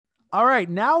All right,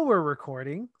 now we're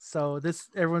recording. So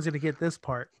everyone's gonna get this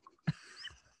part.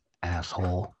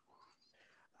 Asshole.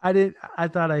 I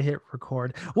thought I hit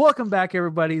record. Welcome back,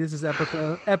 everybody. This is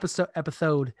episode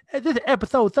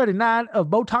 39 of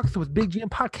Botox with Big Jim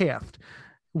podcast.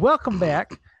 Welcome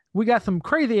back. We got some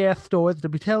crazy ass stories to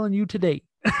be telling you today.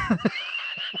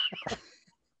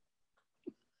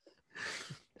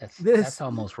 That's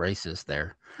almost racist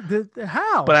there.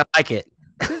 How? But I like it.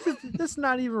 This is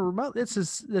not even remote. That's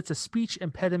a speech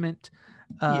impediment.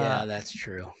 Yeah, that's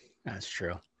true. That's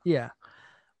true. Yeah.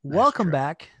 Welcome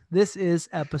back. This is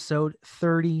episode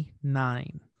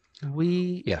 39.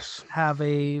 We have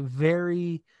a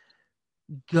very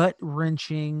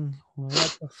gut-wrenching,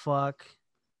 what the fuck,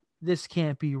 this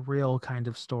can't be real kind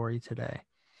of story today.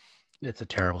 It's a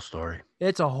terrible story.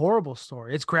 It's a horrible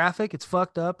story. It's graphic, it's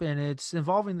fucked up, and it's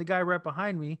involving the guy right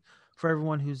behind me. For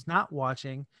everyone who's not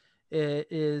watching, it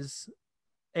is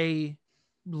a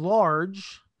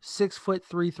large 6'3",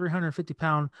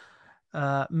 350-pound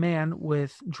man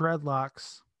with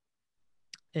dreadlocks,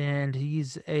 and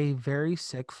he's a very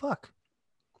sick fuck.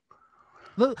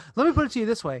 Let me put it to you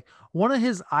this way. One of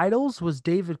his idols was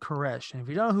David Koresh. And if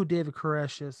you don't know who David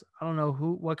Koresh is, I don't know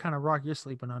what kind of rock you're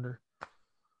sleeping under.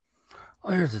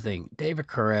 Well, here's the thing. David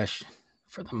Koresh,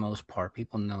 for the most part,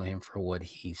 people know him for what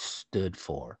he stood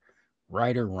for.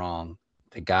 Right or wrong,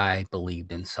 the guy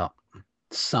believed in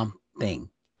something.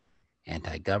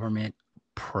 Anti-government,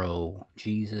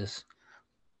 pro-Jesus,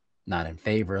 not in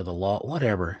favor of the law,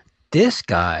 whatever. This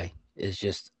guy is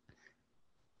just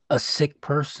a sick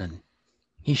person.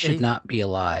 He should not be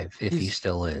alive if he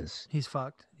still is. He's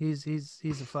fucked. He's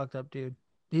a fucked up dude.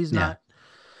 He's not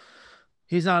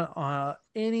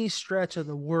any stretch of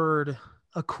the word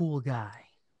a cool guy.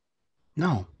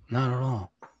 No, not at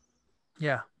all.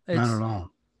 Yeah. Not at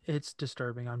all. It's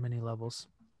disturbing on many levels.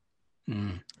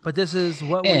 But this is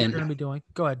what we're going to be doing.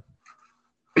 Go ahead.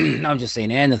 I'm just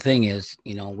saying, and the thing is,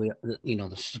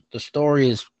 the story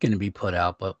is going to be put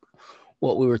out, but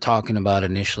what we were talking about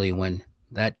initially when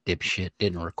that dipshit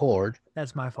didn't record,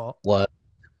 that's my fault. What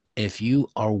if you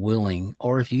are willing,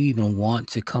 or if you even want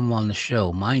to come on the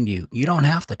show, mind you, you don't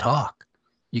have to talk.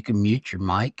 You can mute your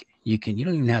mic. You don't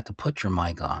even have to put your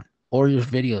mic on or your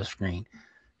video screen.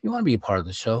 If you want to be a part of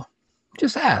the show,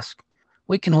 just ask.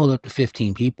 We can hold up to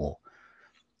 15 people.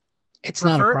 It's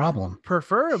not a problem.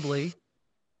 Preferably,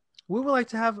 we would like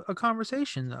to have a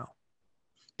conversation, though.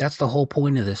 That's the whole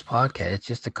point of this podcast. It's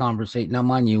just a conversation. Now,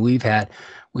 mind you, we've had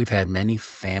many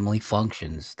family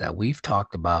functions that we've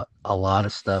talked about a lot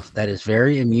of stuff that is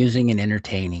very amusing and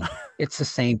entertaining. It's the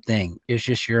same thing. It's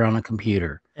just you're on a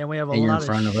computer and we have a lot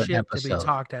of shit to be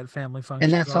talked at family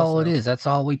functions. And that's all it is. That's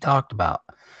all we talked about.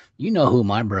 You know who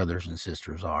my brothers and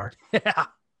sisters are.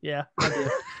 Yeah, I do.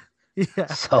 Yeah.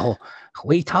 So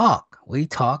we talk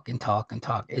and talk.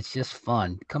 It's just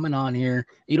fun coming on here.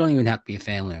 You don't even have to be a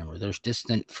family member. There's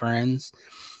distant friends.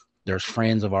 There's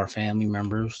friends of our family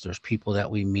members. There's people that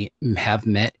we have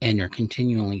met and are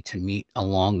continually to meet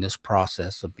along this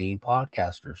process of being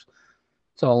podcasters.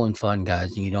 It's all in fun,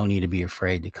 guys. And you don't need to be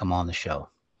afraid to come on the show.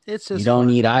 It's just you don't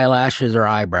need eyelashes or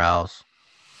eyebrows.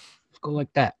 Just go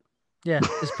like that. Yeah,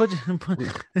 just put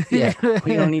yeah,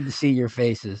 we don't need to see your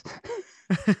faces.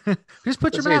 Just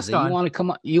put your mask on.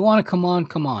 You want to come on?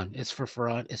 Come on. It's for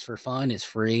fun. It's for fun. It's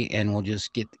free, and we'll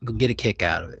just get a kick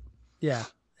out of it. Yeah,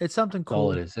 it's something cool.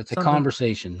 That's all it is. It's a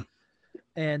conversation.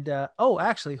 And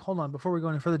actually, hold on. Before we go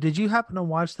any further, did you happen to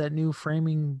watch that new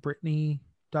Framing Britney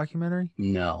documentary?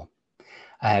 No,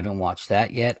 I haven't watched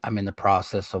that yet. I'm in the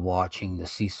process of watching the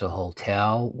Cecil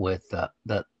Hotel with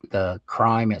the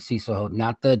crime at Cecil Hotel,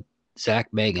 not the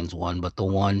Zach Bagans one, but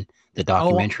the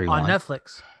documentary on one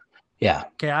Netflix. Yeah.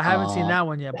 Okay, I haven't seen that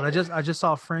one yet, but I just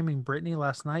saw Framing Britney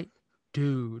last night.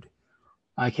 Dude.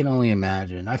 I can only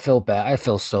imagine. I feel bad. I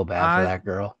feel so bad for that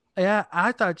girl. Yeah,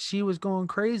 I thought she was going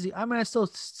crazy. I mean, I still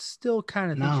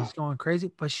kind of think she's going crazy,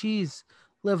 but she's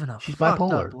living a fucked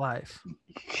up life.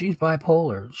 She's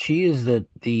bipolar. She is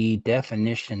the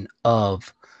definition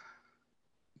of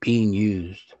being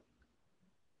used.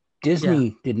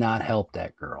 Disney did not help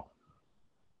that girl.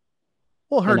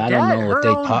 Well, her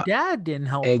dad didn't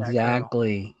help.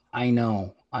 Exactly. I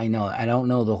know. I don't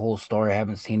know the whole story. I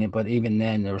haven't seen it, but even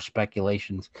then, there were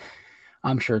speculations.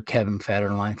 I'm sure Kevin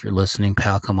Federline, if you're listening,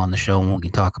 pal, come on the show and we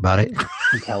can talk about it. He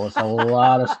can tell us a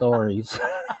lot of stories.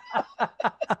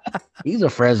 He's a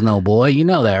Fresno boy. You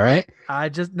know that, right? I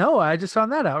just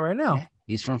found that out right now. Yeah,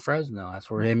 he's from Fresno.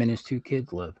 That's where him and his two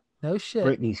kids live. No shit.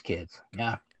 Brittany's kids.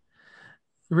 Yeah.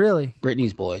 Really?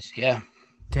 Brittany's boys. Yeah.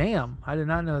 Damn. I did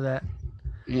not know that.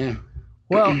 Yeah.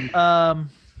 Well,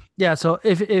 Yeah, so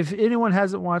if anyone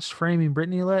hasn't watched Framing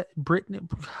Britney,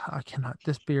 I cannot.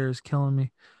 This beer is killing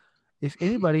me. If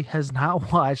anybody has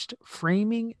not watched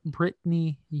Framing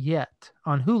Britney yet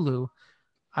on Hulu,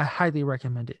 I highly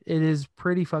recommend it. It is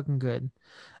pretty fucking good,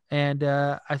 and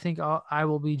I think I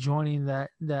will be joining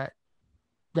that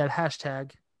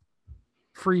hashtag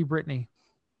Free Britney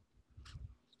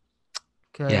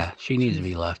because Yeah, she needs to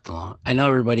be left alone. I know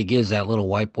everybody gives that little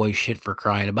white boy shit for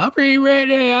crying about Free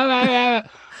Britney.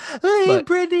 leave But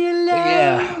Britney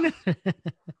yeah, alone.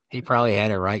 he probably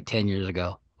had it right 10 years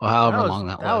ago, or however long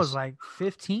that That was was. like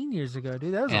 15 years ago,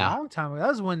 dude. That was a Yeah, long time ago.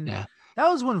 yeah. That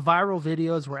was when viral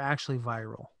videos were actually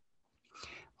viral.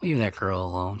 Leave that girl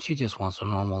alone. She just wants a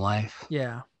normal life.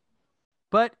 Yeah.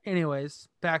 But anyways,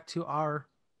 back to our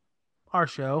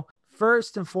show.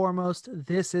 First and foremost,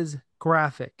 this is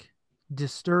graphic,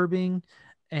 disturbing,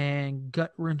 and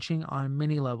gut-wrenching on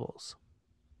many levels.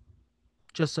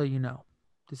 Just so you know.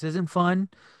 This isn't fun.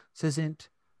 This isn't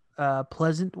a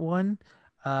pleasant one.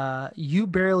 You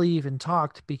barely even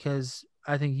talked because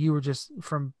I think you were just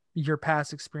from your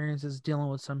past experiences dealing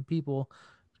with some people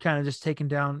kind of just taking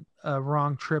down a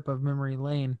wrong trip of memory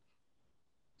lane.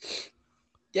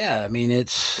 Yeah, I mean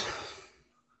it's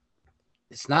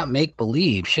not make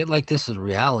believe. Shit like this is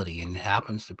reality and it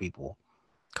happens to people.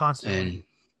 Constantly. And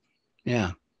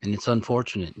yeah, and it's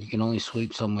unfortunate. You can only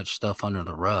sweep so much stuff under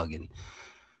the rug, and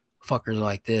fuckers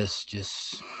like this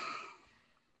just,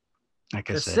 like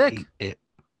I They're said, sick.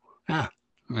 Yeah.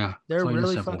 They're Plain and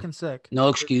really simple. fucking sick. No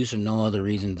excuse and no other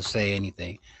reason to say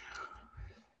anything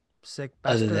Sick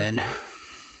other bastard. than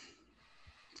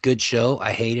good show.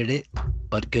 I hated it,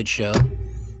 but good show. It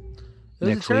was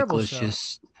Next a week, terrible let's show.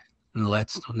 just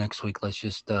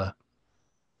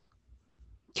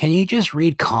can you just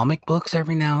read comic books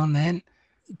every now and then?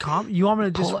 You want me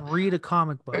to just read a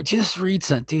comic book? Just read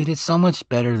some, dude. It's so much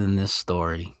better than this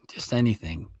story. Just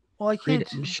anything. Well, I Read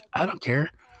can't. it. I don't care.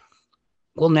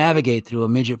 We'll navigate through a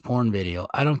midget porn video.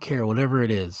 I don't care, whatever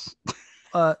it is.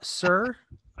 Sir,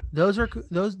 those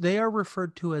they are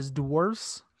referred to as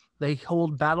dwarfs. They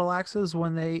hold battle axes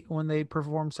when they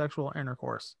perform sexual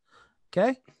intercourse.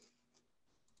 Okay?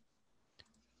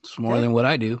 It's more than what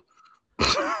I do.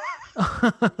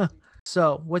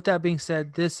 So, with that being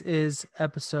said, this is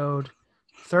episode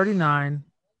 39,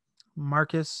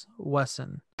 Marcus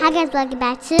Wesson. Hi guys, welcome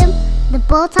back to the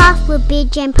Bull Talk with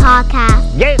Big Jim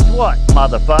podcast. Guess what,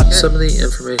 motherfucker? Some of the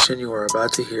information you are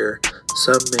about to hear,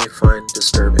 some may find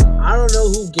disturbing. I don't know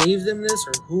who gave them this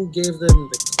or who gave them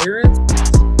the clearance.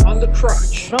 On the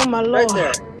crotch. Oh my lord.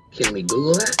 Right there. Can we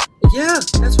Google that? Yeah,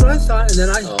 that's what I thought. And then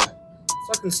I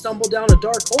fucking stumbled down a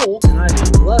dark hole and I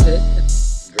love it.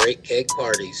 Great cake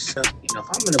parties. You know, if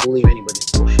I'm going to believe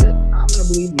anybody's bullshit, I'm going to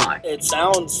believe mine. It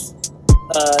sounds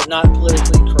not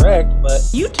politically correct, but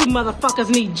You two motherfuckers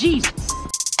need Jesus.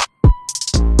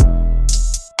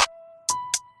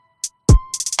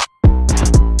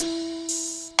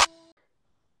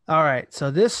 All right, so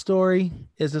this story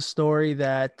is a story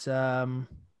that I'm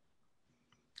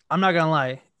not gonna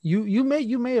lie. You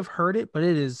may have heard it, but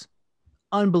it is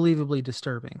unbelievably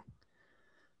disturbing.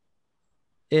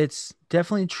 It's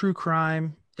definitely true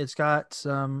crime. It's got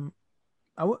some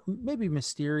maybe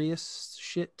mysterious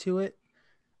shit to it.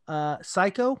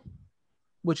 Psycho,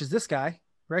 which is this guy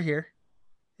right here.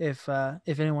 If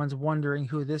anyone's wondering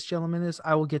who this gentleman is,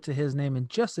 I will get to his name in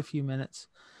just a few minutes.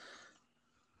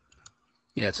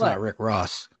 Yeah, it's not Rick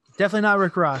Ross. Definitely not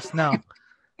Rick Ross. No.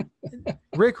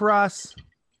 Rick Ross,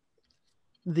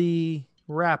 the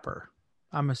rapper,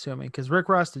 I'm assuming, because Rick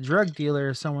Ross, the drug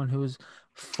dealer, is someone who's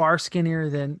far skinnier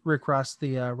than Rick Ross,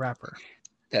 the rapper.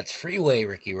 That's Freeway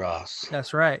Ricky Ross.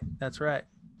 That's right. That's right.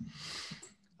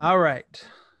 All right.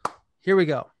 Here we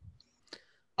go.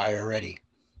 I already.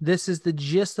 This is the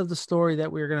gist of the story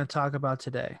that we're going to talk about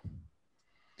today.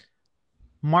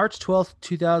 March 12th,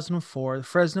 2004, the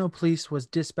Fresno police was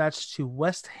dispatched to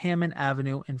West Hammond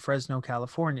Avenue in Fresno,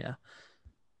 California.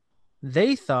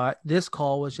 They thought this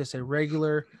call was just a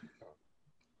regular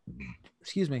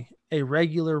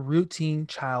routine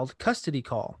child custody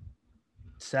call.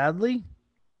 Sadly,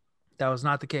 that was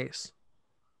not the case.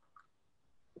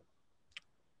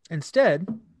 Instead,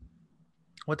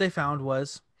 what they found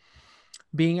was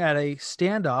being at a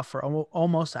standoff for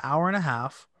almost an hour and a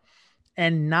half,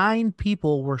 and 9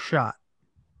 people were shot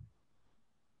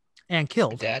and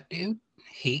killed. That dude,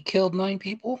 he killed 9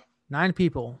 people? 9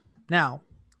 people. Now,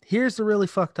 here's the really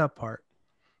fucked up part.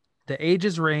 The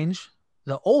ages range,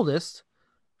 the oldest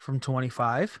from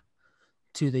 25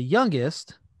 to the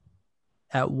youngest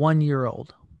at 1 year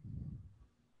old.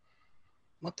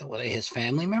 What were they, his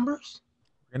family members?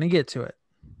 We're going to get to it.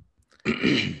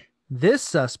 This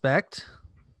suspect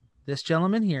this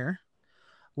gentleman here,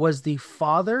 was the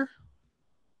father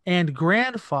and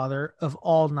grandfather of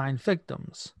all 9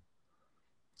 victims.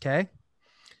 Okay.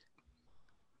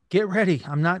 Get ready.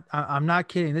 I'm not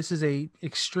kidding. This is a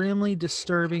extremely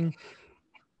disturbing,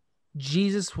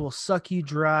 Jesus will suck you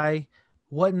dry,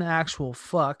 what an actual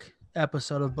fuck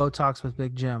episode of Botox with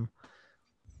Big Jim.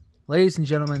 Ladies and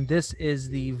gentlemen, this is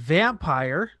the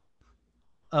vampire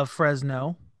of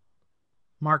Fresno,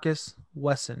 Marcus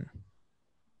Wesson.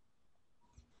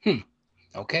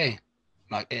 Okay.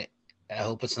 I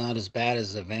hope it's not as bad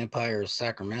as the vampire of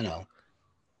Sacramento.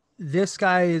 This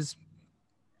guy is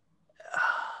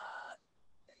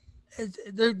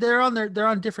they're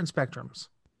on different spectrums.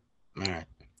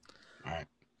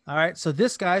 All right. So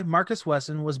this guy, Marcus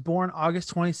Wesson, was born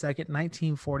August 22nd,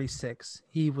 1946.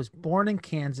 He was born in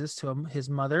Kansas to his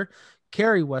mother,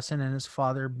 Carrie Wesson, and his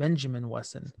father, Benjamin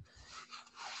Wesson.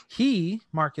 He,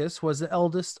 Marcus, was the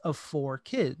eldest of 4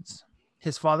 kids.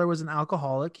 His father was an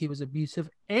alcoholic. He was abusive.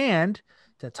 And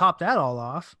to top that all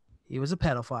off, he was a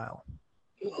pedophile.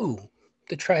 Ooh,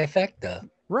 the trifecta.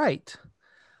 Right.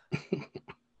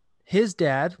 His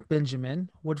dad, Benjamin,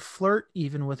 would flirt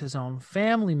even with his own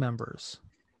family members.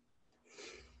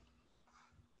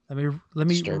 Let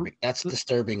me disturbing. That's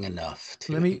disturbing enough.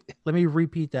 Let me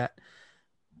repeat that.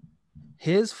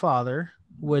 His father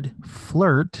would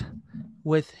flirt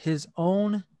with his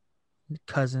own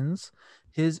cousins,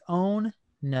 his own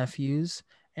nephews,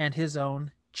 and his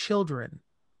own children.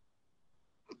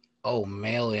 Oh,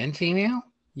 male and female?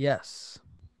 Yes.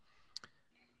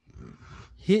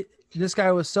 This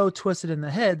guy was so twisted in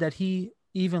the head that he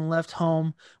even left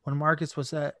home when Marcus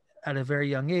was at a very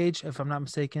young age, if I'm not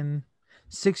mistaken,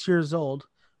 6 years old,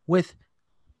 with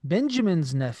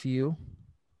Benjamin's nephew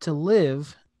to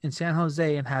live in San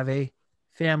Jose and have a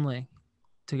family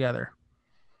together.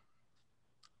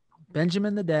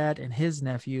 Benjamin, the dad, and his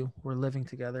nephew were living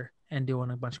together and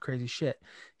doing a bunch of crazy shit.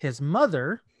 His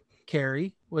mother,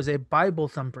 Carrie, was a Bible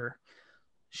thumper.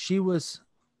 She was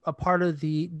a part of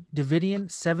the Davidian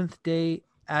Seventh-day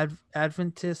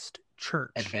Adventist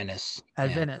Church.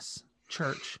 Adventist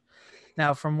Church.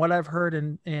 Now, from what I've heard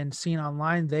and seen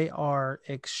online, they are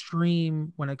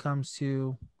extreme when it comes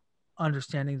to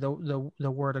understanding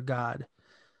the word of God.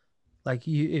 Like,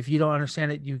 if you don't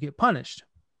understand it, you get punished,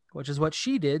 which is what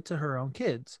she did to her own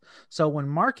kids. So when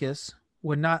Marcus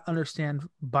would not understand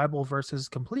Bible verses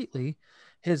completely,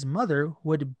 his mother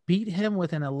would beat him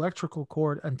with an electrical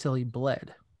cord until he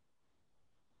bled.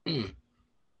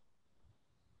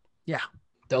 Yeah.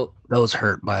 Those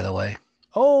hurt, by the way.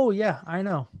 Oh yeah, I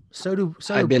know. So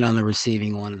I've been on the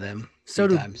receiving one of them. So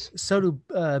do times.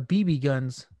 BB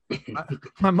guns.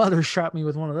 My mother shot me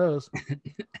with one of those.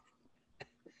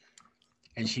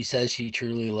 And she says she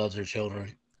truly loves her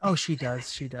children. Oh, she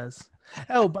does. She does.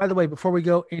 Oh, by the way, before we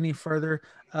go any further,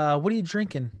 what are you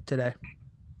drinking today?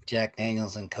 Jack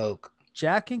Daniels and Coke.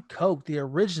 Jack and Coke, the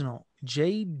original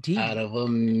JD. Out of a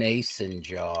mason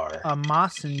jar. A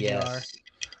mason jar.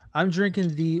 I'm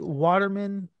drinking the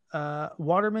Waterman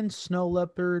Snow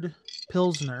Leopard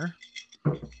Pilsner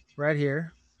right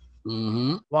here.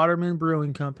 Mm-hmm. Waterman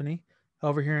Brewing Company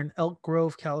over here in Elk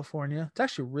Grove, California. It's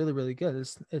actually really, really good.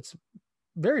 It's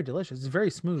very delicious. It's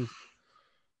very smooth.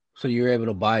 So you were able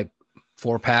to buy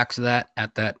 4 packs of that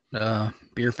at that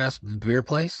beer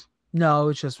place? No,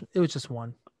 it was just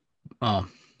one. Oh.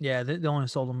 Yeah, they only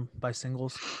sold them by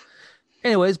singles.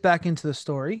 Anyways, back into the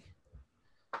story.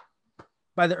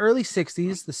 By the early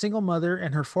 60s, the single mother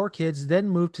and her 4 kids then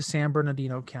moved to San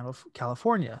Bernardino,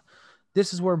 California.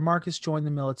 This is where Marcus joined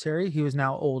the military. He was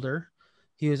now older.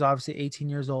 He was obviously 18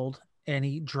 years old, and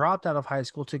he dropped out of high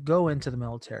school to go into the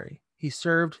military. He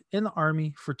served in the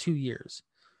Army for 2 years.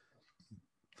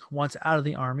 Once out of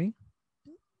the Army,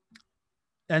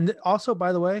 and also,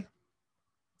 by the way,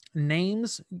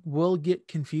 names will get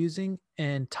confusing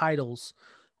and titles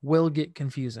will get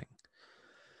confusing.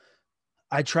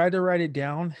 I tried to write it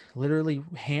down, literally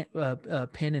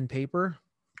pen and paper.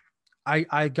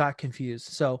 I got confused.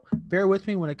 So bear with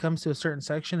me when it comes to a certain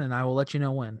section, and I will let you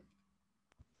know when.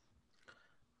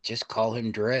 Just call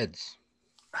him Dreads.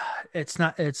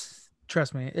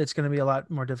 Trust me, it's going to be a lot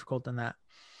more difficult than that.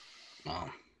 Oh.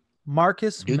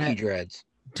 Dookie Dreads.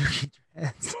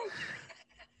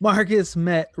 Marcus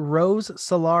met Rose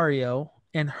Solario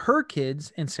and her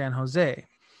kids in San Jose.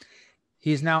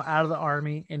 He's now out of the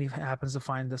Army, and he happens to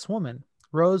find this woman.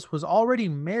 Rose was already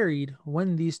married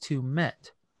when these two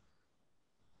met,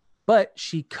 but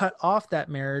she cut off that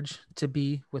marriage to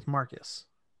be with Marcus.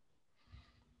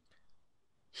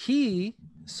 He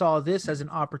saw this as an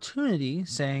opportunity,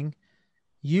 saying,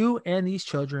 "You and these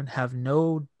children have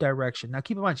no direction." Now,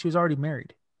 keep in mind, she was already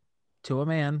married to a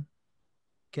man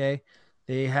Okay.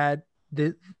 They had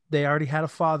they already had a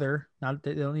father. Not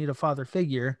they don't need a father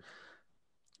figure.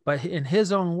 But in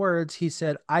his own words, he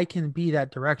said, I can be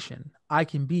that direction. I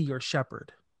can be your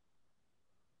shepherd.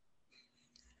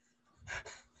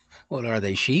 What are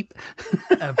they, sheep?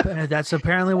 That's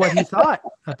apparently what he thought.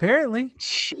 Apparently.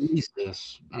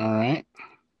 Jesus. All right.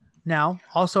 Now,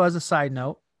 also as a side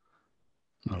note,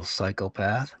 Little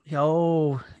psychopath.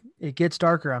 it gets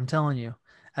darker, I'm telling you.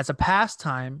 As a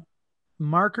pastime,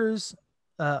 Marcus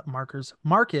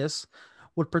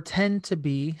would pretend to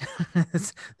be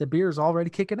the beer's already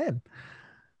kicking in.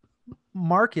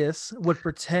 Marcus would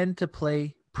pretend to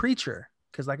play preacher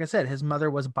because, like I said, his mother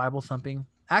was a Bible thumping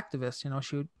activist.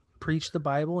 She would preach the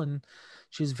Bible and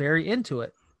she's very into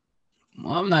it.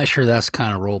 Well, I'm not sure that's the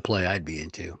kind of role play I'd be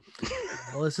into.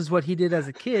 Well, this is what he did as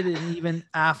a kid and even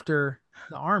after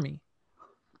the army.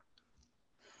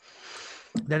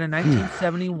 Then in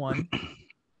 1971,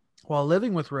 while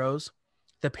living with Rose,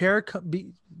 the pair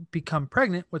become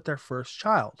pregnant with their first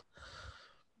child.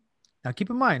 Now, keep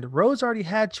in mind, Rose already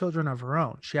had children of her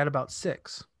own. She had about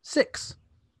six.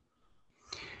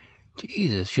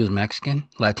 Jesus, she was Mexican,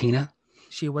 Latina.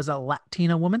 She was a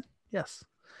Latina woman. Yes.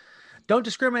 Don't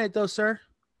discriminate, though, sir.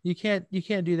 You can't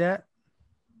do that.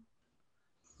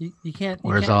 You can't.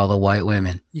 Where's all the white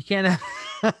women? You can't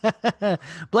have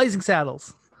Blazing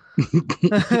Saddles.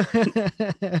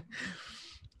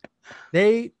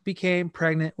 They became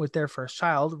pregnant with their first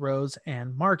child, Rose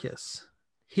and Marcus.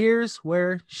 Here's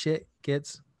where shit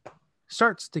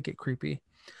starts to get creepy.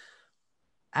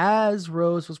 As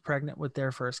Rose was pregnant with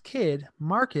their first kid,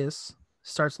 Marcus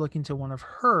starts looking to one of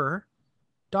her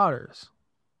daughters.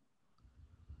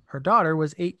 Her daughter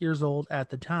was 8 years old at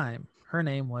the time. Her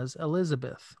name was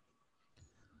Elizabeth.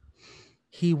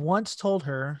 He once told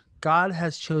her, God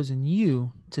has chosen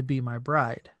you to be my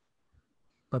bride.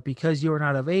 But because you are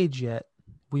not of age yet,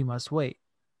 we must wait.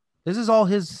 This is all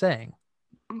his saying.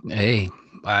 Hey,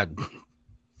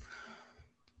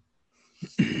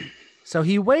 So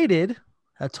he waited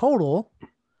a total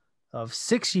of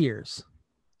 6 years.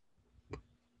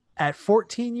 At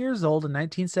 14 years old in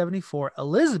 1974,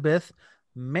 Elizabeth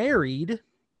married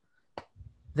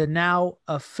the now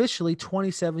officially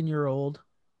 27-year-old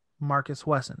Marcus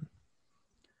Wesson.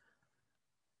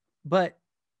 But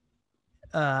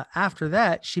after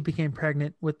that, she became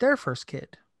pregnant with their first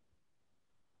kid.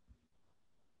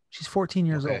 She's 14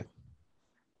 years old.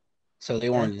 So they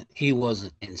weren't. He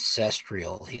wasn't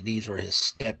ancestral. These were his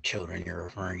stepchildren you're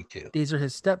referring to. These are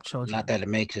his stepchildren. Not that it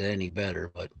makes it any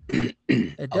better, but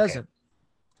it doesn't.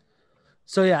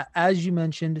 So yeah, as you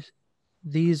mentioned,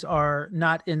 these are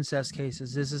not incest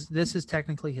cases. This is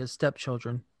technically his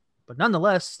stepchildren, but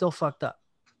nonetheless, still fucked up.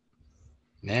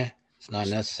 Nah, it's not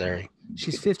necessary.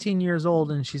 She's 15 years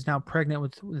old and she's now pregnant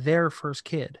with their first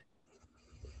kid.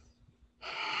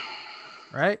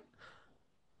 Right?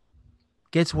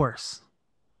 Gets worse.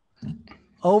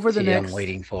 I'm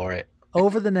waiting for it.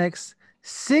 Over the next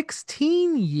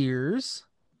 16 years,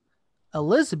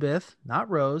 Elizabeth, not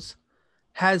Rose,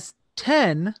 has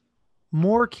 10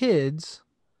 more kids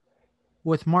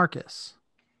with Marcus.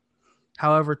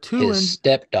 However, his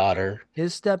stepdaughter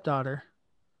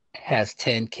has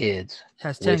 10 kids.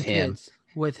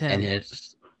 With him.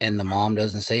 And the mom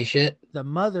doesn't say shit. The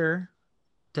mother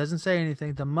doesn't say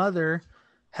anything. The mother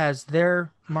has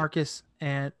their Marcus,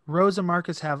 and Rose and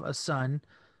Marcus have a son.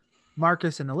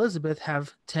 Marcus and Elizabeth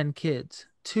have 10 kids.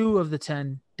 2 of the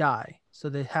 10 die. So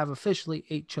they have officially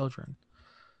 8 children.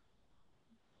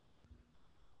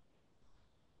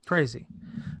 Crazy.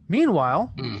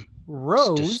 Meanwhile,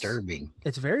 Rose... It's disturbing.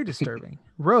 It's very disturbing.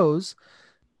 Rose's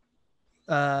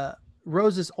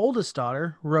oldest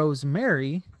daughter,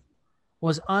 Rosemary,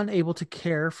 was unable to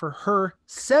care for her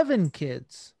 7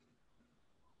 kids.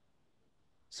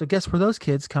 So guess where those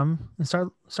kids come and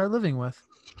start living with?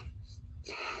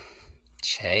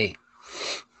 Hey,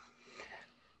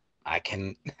 I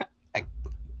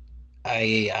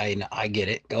get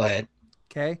it. Go ahead.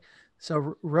 Okay.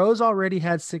 So Rose already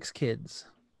had 6 kids.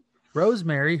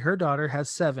 Rosemary, her daughter, has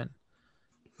 7.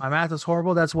 My math is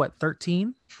horrible. That's what,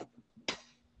 13?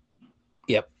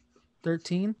 Yep.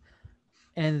 13.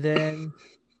 And then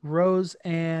Rose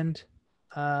and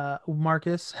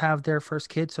Marcus have their first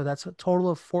kid. So that's a total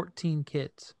of 14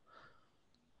 kids.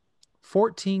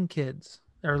 14 kids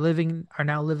are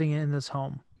now living in this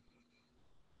home.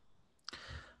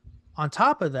 On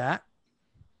top of that,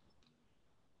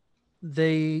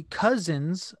 the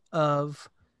cousins of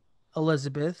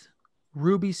Elizabeth,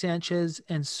 Ruby Sanchez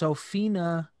and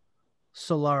Sofina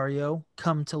Solario,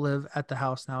 come to live at the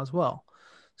house now as well.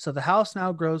 So the house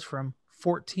now grows from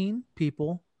 14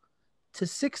 people to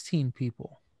 16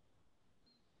 people.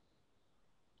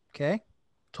 Okay.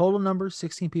 Total number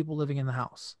 16 people living in the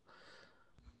house.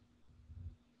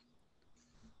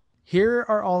 Here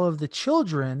are all of the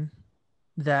children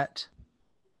that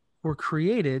were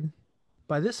created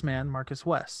by this man, Marcus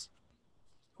Wesson.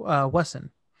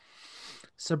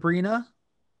 Sabrina,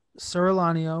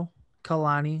 Cerlanio,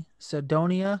 Kalani,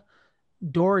 Sidonia,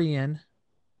 Dorian,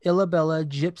 Illabella,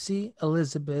 Gypsy,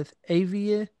 Elizabeth,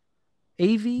 Avie,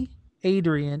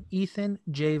 Adrian, Ethan,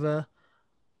 Java,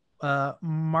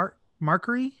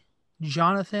 Markery,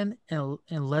 Jonathan,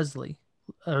 and Leslie,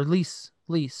 or Lise,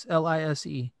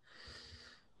 Lise.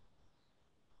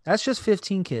 That's just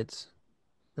 15 kids.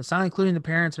 That's not including the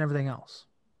parents and everything else.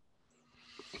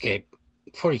 Okay,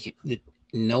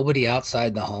 nobody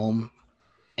outside the home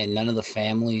and none of the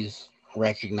families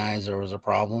recognized there was a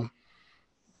problem.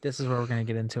 This is where we're going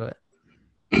to get into it.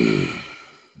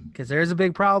 Because there's a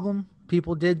big problem.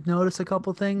 People did notice a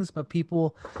couple things, but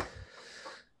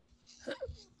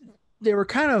they were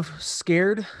kind of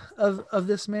scared of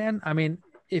this man. I mean,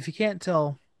 if you can't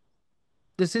tell,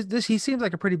 he seems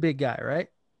like a pretty big guy, right?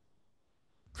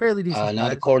 Fairly decent.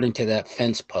 Not according to that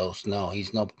fence post. No,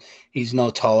 he's no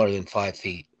taller than 5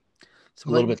 feet. So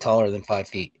a little bit taller than 5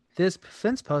 feet. This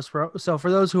fence post, so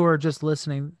for those who are just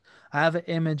listening, I have an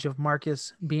image of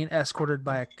Marcus being escorted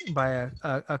by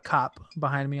a cop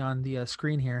behind me on the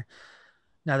screen here.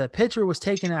 Now the picture was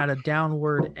taken at a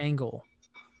downward angle.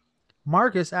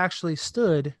 Marcus actually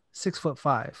stood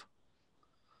 6'5".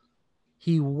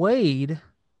 He weighed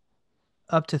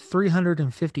up to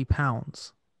 350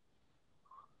 pounds.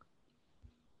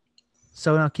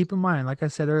 So now keep in mind, like I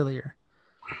said earlier,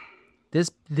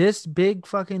 this big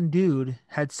fucking dude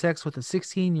had sex with a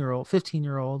 16-year-old,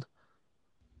 15-year-old,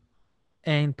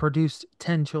 and produced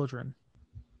 10 children.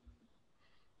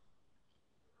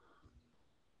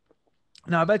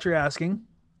 Now I bet you're asking,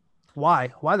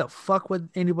 why? Why the fuck would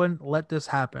anyone let this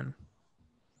happen?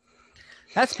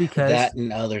 That's because that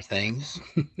and other things.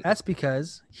 That's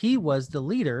because he was the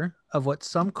leader of what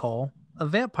some call a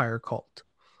vampire cult.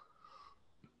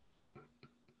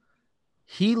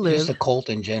 He lived. Just a cult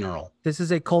in general. This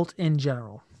is a cult in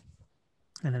general.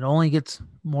 And it only gets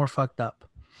more fucked up.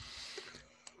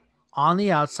 On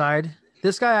the outside,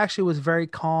 this guy actually was very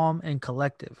calm and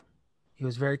collective. He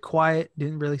was very quiet,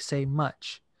 didn't really say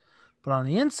much. But on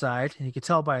the inside, and you could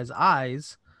tell by his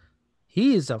eyes,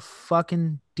 he is a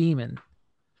fucking demon.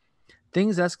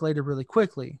 Things escalated really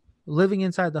quickly. Living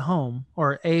inside the home,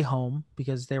 or a home,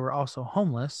 because they were also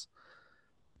homeless,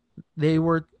 they,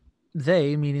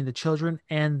 meaning the children,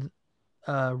 and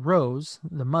Rose,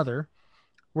 the mother,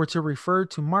 were to refer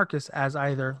to Marcus as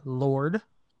either Lord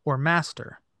or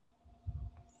Master.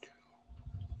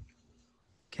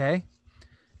 Okay?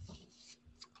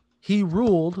 He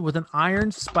ruled with an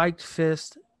iron spiked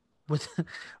fist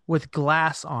with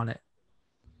glass on it.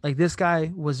 Like, this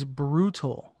guy was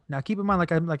brutal. Now, keep in mind,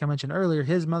 like I mentioned earlier,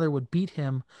 his mother would beat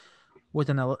him with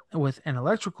an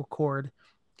electrical cord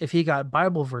if he got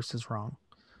Bible verses wrong.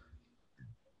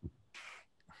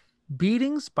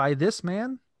 Beatings by this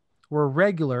man were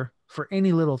regular for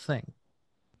any little thing.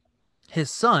 His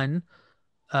son,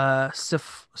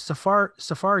 Serafio,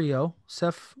 Serafino,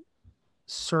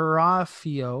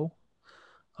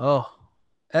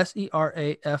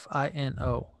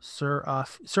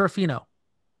 Serafino.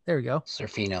 There we go.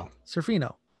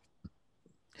 Serafino.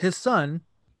 His son,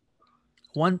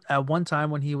 at one time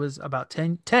when he was about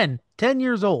 10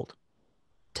 years old,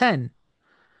 10,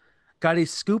 got a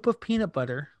scoop of peanut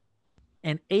butter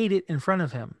and ate it in front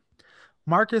of him.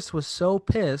 Marcus was so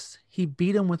pissed, he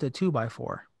beat him with a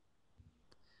 2x4.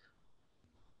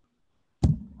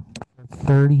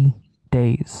 30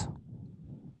 days.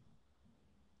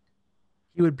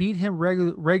 He would beat him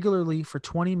regularly for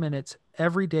 20 minutes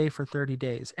every day for 30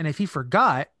 days. And if he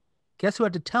forgot, guess who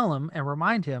had to tell him and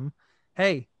remind him,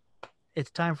 hey, it's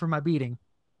time for my beating.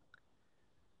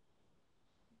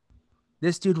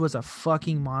 This dude was a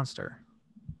fucking monster.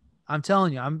 I'm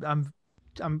telling you,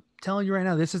 I'm telling you right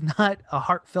now, this is not a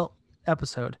heartfelt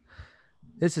episode.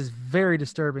 This is very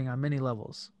disturbing on many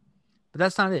levels. But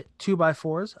that's not it.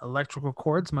 2x4s, electrical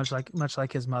cords, much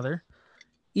like his mother.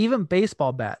 Even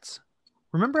baseball bats.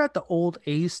 Remember at the old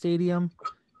A's stadium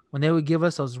when they would give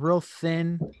us those real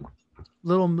thin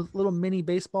little mini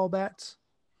baseball bats?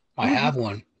 I have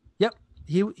one. Yep.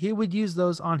 He would use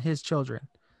those on his children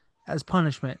as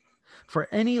punishment for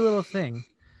any little thing.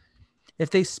 If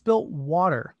they spilt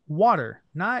water,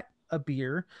 not a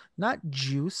beer, not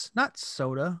juice, not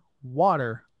soda,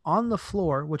 water on the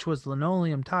floor, which was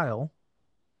linoleum tile,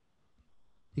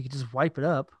 you could just wipe it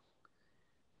up.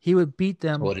 He would beat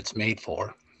them. That's what it's made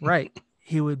for. Right.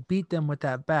 He would beat them with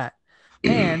that bat.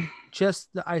 And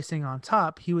just the icing on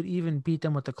top, he would even beat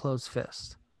them with a closed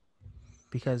fist.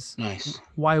 Because Nice.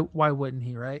 why wouldn't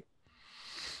he, right?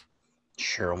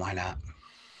 Sure, why not?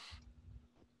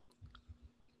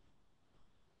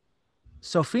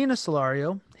 Sofina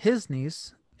Solario, his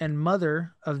niece and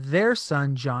mother of their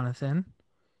son Jonathan.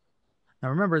 Now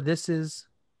remember, this is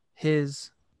his,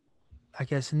 I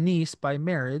guess, niece by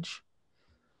marriage.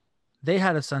 They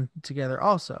had a son together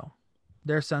also.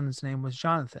 Their son's name was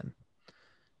Jonathan.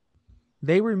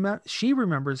 She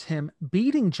remembers him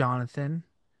beating Jonathan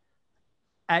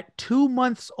at 2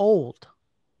 months old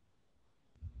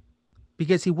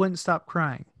because he wouldn't stop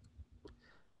crying.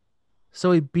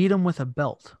 So he beat him with a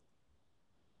belt.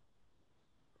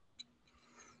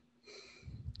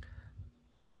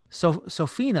 So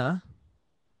Sofina,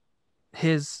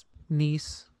 his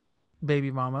niece, baby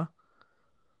mama,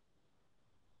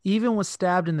 even was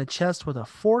stabbed in the chest with a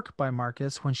fork by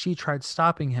Marcus when she tried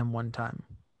stopping him one time.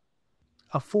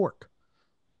 A fork.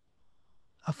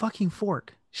 A fucking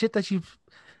fork. Shit that you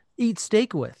eat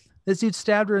steak with. This dude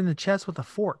stabbed her in the chest with a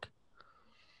fork.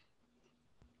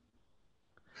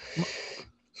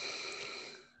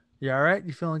 You all right?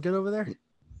 You feeling good over there?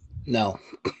 No.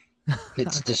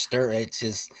 It's disturbing.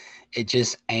 It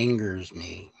just angers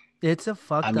me. It's a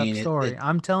fucked up story.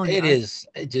 I'm telling you. It is.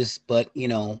 It just, but you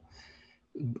know,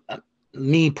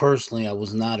 me personally, I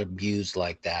was not abused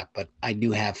like that, but I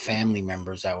do have family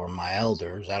members that are my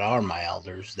elders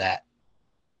that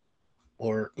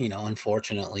were, you know,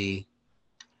 unfortunately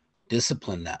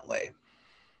disciplined that way.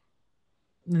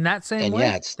 In that same And way?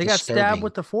 yeah, it's they got disturbing. stabbed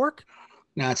with the fork?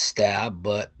 Not stabbed,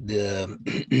 but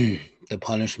the the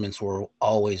punishments were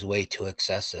always way too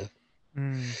excessive.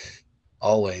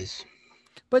 Always.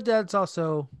 But that's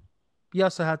also, you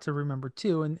also have to remember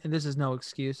too, and this is no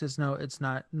excuse. It's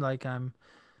not like I'm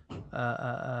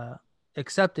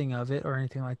accepting of it or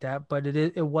anything like that, but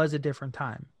it was a different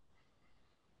time.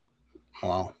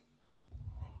 Well,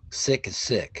 sick is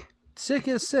sick. Sick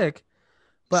is sick.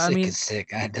 But sick I mean, is sick.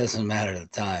 It doesn't matter the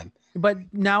time. But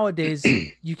nowadays,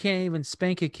 you can't even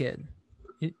spank a kid.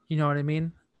 You know what I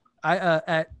mean?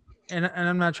 And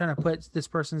I'm not trying to put this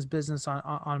person's business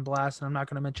on blast, and I'm not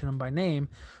going to mention them by name,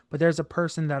 but there's a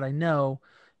person that I know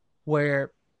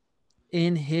where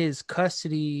in his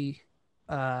custody,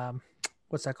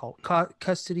 what's that called?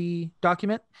 Custody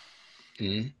document.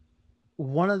 Mm-hmm.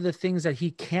 One of the things that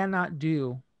he cannot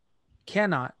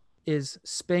is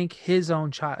spank his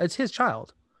own child. It's his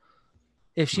child.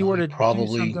 If she were to do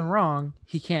something wrong,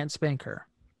 he can't spank her.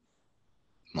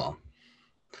 Well,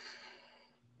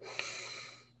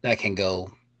 that can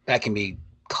be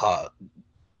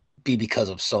because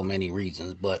of so many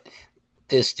reasons, but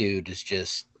this dude is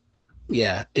just,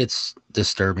 yeah, it's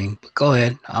disturbing. But go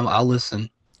ahead. I'll listen.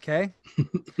 Okay.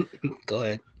 Go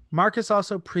ahead. Marcus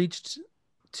also preached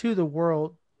that the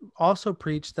world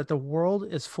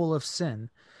is full of sin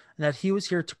and that he was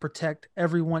here to protect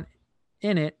everyone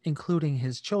in it, including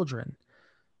his children.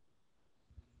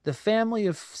 The family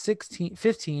of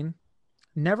 15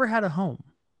 never had a home,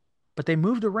 but they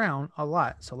moved around a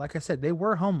lot. So like I said, they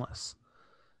were homeless.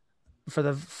 For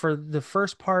the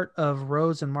first part of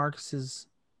Rose and Marcus's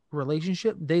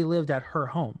relationship, they lived at her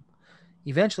home.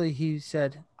 Eventually he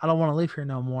said, I don't want to live here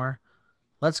no more.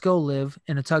 Let's go live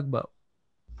in a tugboat.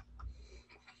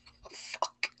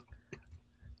 Fuck.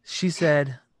 She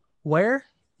said, where?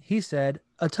 He said,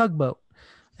 a tugboat.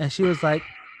 And she was like,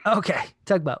 okay,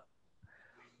 tugboat.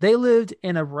 They lived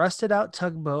in a rusted out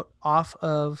tugboat off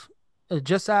of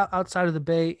just outside of the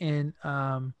bay in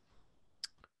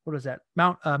what is that?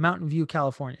 Mountain View,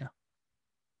 California.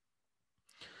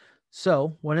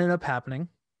 So what ended up happening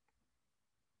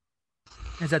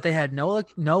is that they had no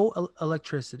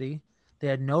electricity, they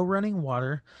had no running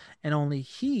water, and only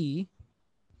he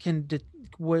can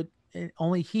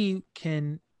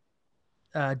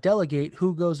delegate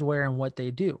who goes where and what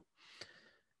they do.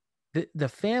 The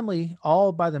family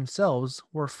all by themselves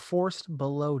were forced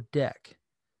below deck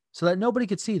so that nobody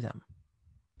could see them.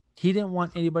 He didn't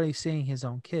want anybody seeing his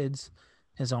own kids,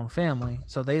 his own family,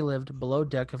 so they lived below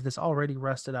deck of this already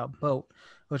rusted out boat,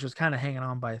 which was kind of hanging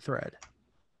on by a thread.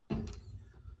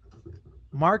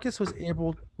 Marcus was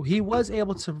able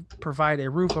to provide a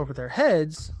roof over their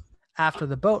heads after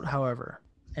the boat, however,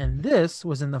 and this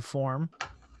was in the form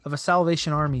of a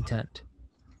Salvation Army tent.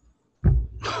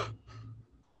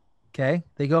 Okay,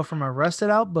 they go from a rusted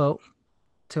out boat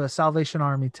to a Salvation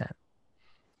Army tent.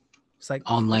 It's like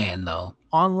on land, though.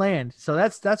 On land, so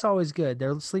that's always good.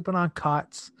 They're sleeping on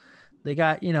cots. They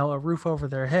got a roof over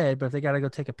their head, but if they got to go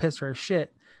take a piss or a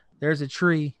shit, there's a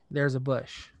tree, there's a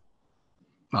bush.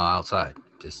 Oh, outside.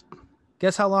 Just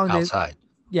guess how long outside.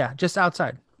 Yeah, just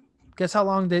outside. Guess how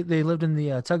long they lived in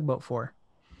the tugboat for?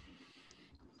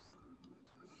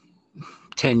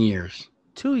 10 years.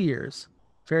 2 years.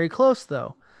 Very close,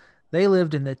 though. They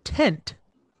lived in the tent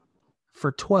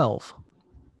for 12.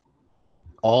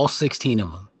 All 16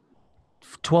 of them.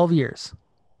 12 years.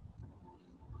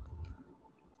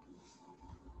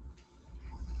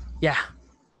 Yeah.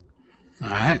 All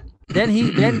right. Then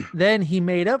he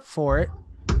made up for it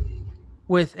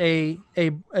with a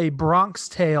Bronx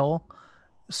Tale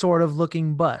sort of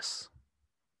looking bus.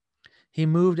 He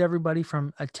moved everybody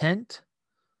from a tent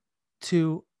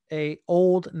to a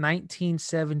old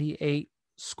 1978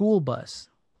 school bus.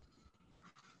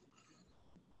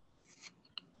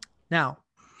 Now,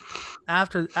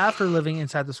 after living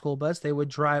inside the school bus, they would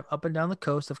drive up and down the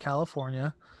coast of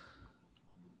California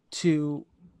to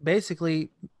basically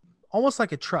almost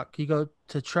like a truck. You go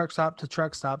to truck stop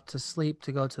to sleep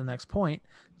to go to the next point.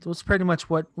 It was pretty much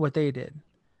what they did.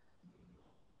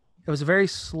 It was a very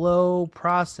slow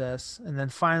process. And then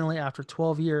finally, after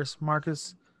 12 years,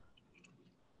 Marcus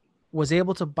was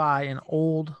able to buy an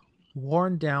old,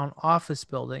 worn down office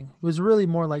building. It was really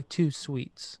more like 2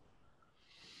 suites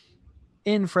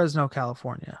in Fresno,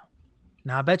 California.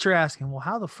 Now, I bet you're asking, well,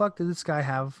 how the fuck did this guy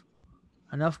have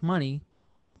enough money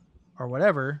or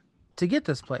whatever to get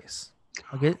this place?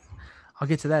 I'll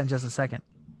get to that in just a second.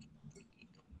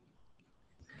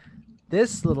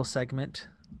 This little segment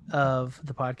of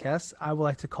the podcast I would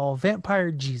like to call Vampire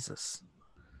Jesus.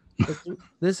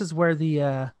 This is where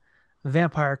the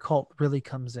vampire cult really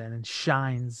comes in and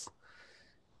shines.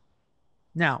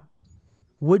 Now,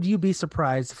 would you be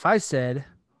surprised if I said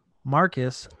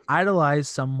Marcus idolized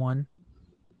someone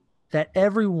that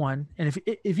everyone, and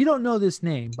if you don't know this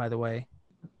name, by the way,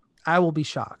 I will be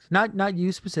shocked. Not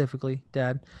you specifically,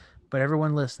 Dad, but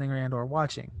everyone listening and or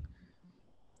watching.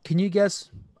 Can you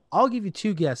guess? I'll give you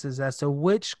 2 guesses as to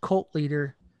which cult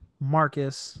leader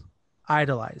Marcus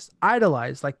idolized.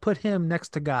 Idolized, like put him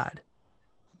next to God.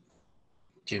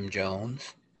 Jim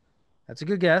Jones. That's a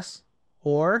good guess.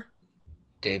 Or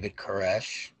David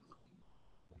Koresh.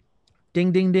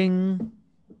 ding, ding, ding.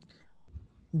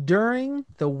 During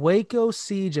the Waco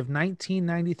siege of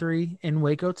 1993 in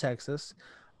Waco, Texas,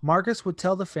 Marcus would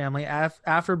tell the family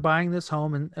after buying this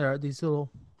home and these little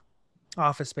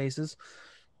office spaces,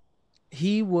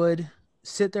 he would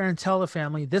sit there and tell the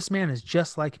family, this man is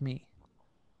just like me.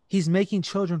 He's making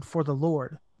children for the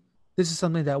Lord. This is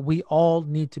something that we all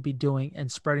need to be doing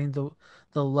and spreading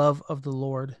the love of the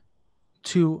Lord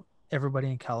to everybody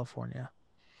in California.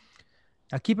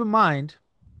 Now, keep in mind,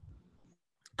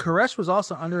 Koresh was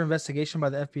also under investigation by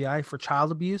the FBI for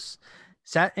child abuse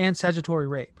and statutory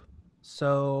rape.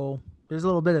 So there's a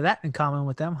little bit of that in common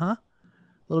with them, huh? A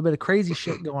little bit of crazy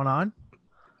shit going on.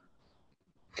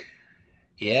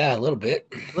 Yeah, a little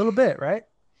bit. A little bit, right?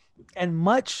 And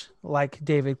much like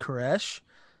David Koresh,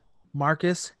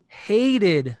 Marcus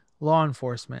hated law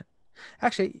enforcement.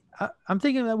 Actually, I'm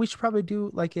thinking that we should probably do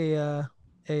like a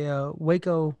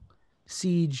Waco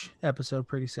siege episode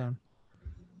pretty soon.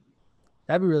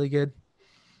 That'd be really good.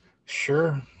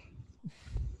 Sure.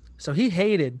 So he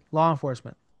hated law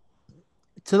enforcement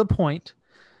to the point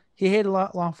he hated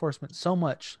law enforcement so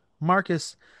much.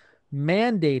 Marcus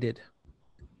mandated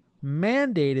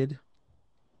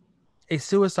a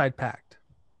suicide pact.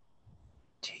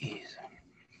 Jeez.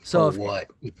 So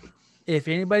if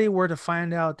anybody were to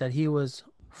find out that he was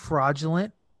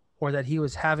fraudulent or that he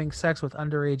was having sex with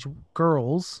underage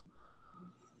girls,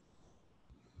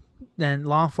 then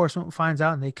law enforcement finds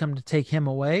out and they come to take him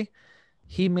away.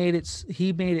 He made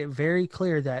it very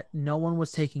clear that no one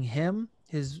was taking him,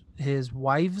 his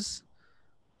wives,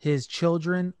 his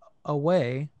children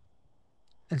away,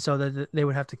 and so that they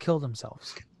would have to kill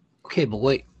themselves. Okay, but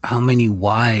wait, how many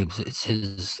wives? It's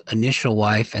his initial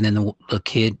wife and then the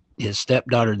kid, his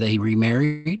stepdaughter that he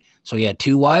remarried. So he had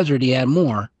 2 wives, or did he have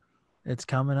more? It's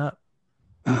coming up.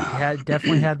 He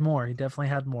definitely had more. He definitely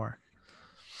had more.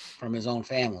 From his own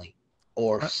family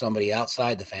or somebody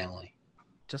outside the family.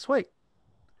 Just wait.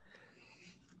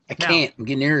 I can't. I'm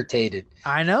getting irritated.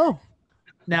 I know.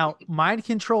 Now, mind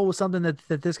control was something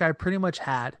that this guy pretty much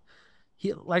had.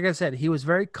 He, like I said, he was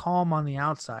very calm on the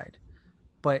outside,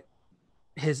 but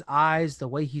his eyes, the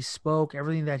way he spoke,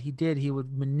 everything that he did, he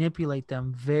would manipulate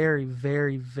them very,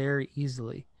 very, very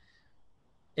easily.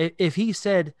 If he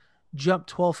said jump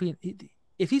 12 feet,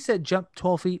 if he said jump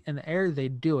 12 feet in the air,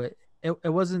 they'd do it.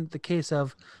 It wasn't the case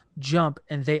of jump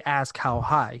and they ask how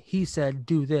high. He said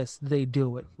do this, they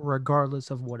do it,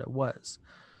 regardless of what it was.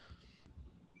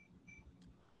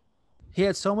 He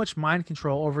had so much mind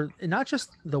control over not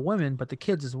just the women, but the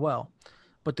kids as well.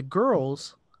 But the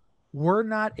girls were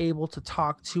not able to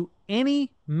talk to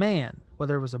any man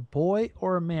whether it was a boy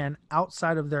or a man,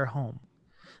 outside of their home.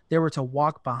 They were to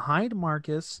walk behind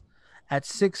Marcus at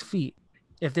 6 feet.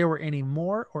 If there were any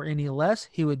more or any less,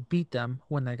 he would beat them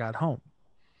when they got home.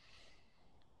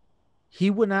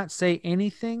 He would not say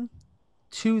anything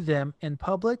to them in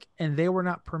public, and they were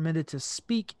not permitted to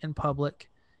speak in public,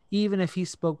 even if he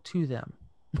spoke to them.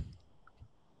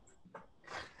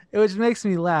 Which makes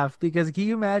me laugh, because can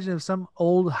you imagine if some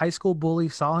old high school bully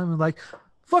saw him and like,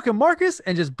 fucking Marcus,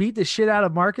 and just beat the shit out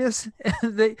of Marcus,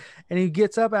 and he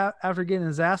gets up after getting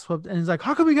his ass whooped, and he's like,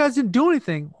 how come you guys didn't do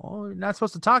anything? Well, you're not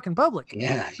supposed to talk in public.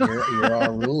 Yeah, you're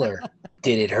our ruler.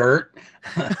 Did it hurt?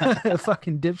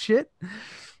 Fucking dipshit.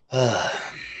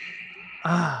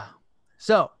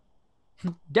 So,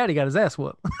 Daddy got his ass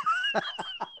whooped.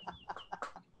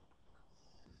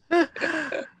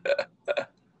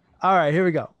 All right, here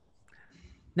we go.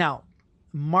 Now,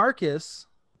 Marcus,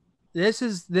 this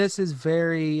is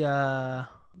very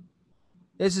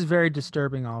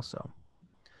disturbing also.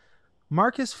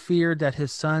 Marcus feared that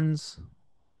his sons,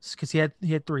 because he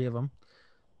had 3 of them,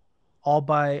 all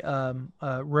by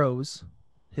Rose,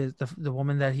 the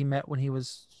woman that he met when he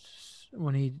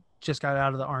just got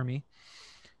out of the army.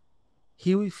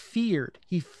 He feared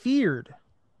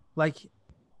like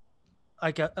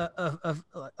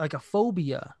a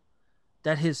phobia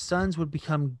that his sons would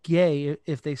become gay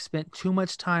if they spent too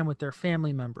much time with their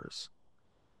family members,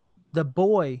 the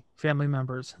boy family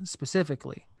members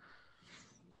specifically.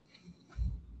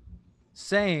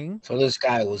 Saying, so this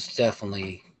guy was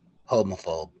definitely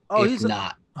homophobe. Oh, if he's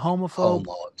not homophobe.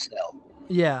 Homo himself.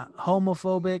 Yeah,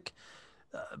 homophobic.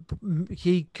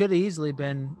 He could have easily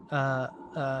been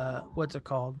what's it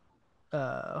called?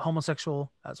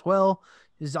 Homosexual as well.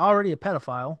 He's already a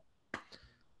pedophile.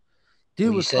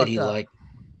 Dude was said fucked up.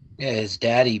 His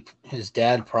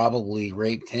dad probably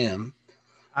raped him.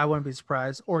 I wouldn't be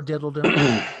surprised. Or diddled him.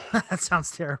 That sounds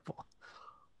terrible.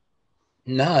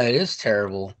 No, it is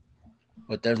terrible.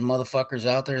 But there's motherfuckers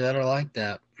out there that are like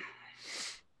that.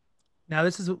 Now,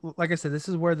 this is, like I said, this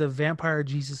is where the vampire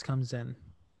Jesus comes in.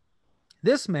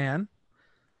 This man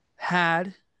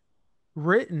had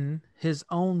written his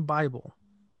own Bible.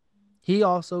 He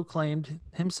also claimed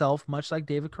himself, much like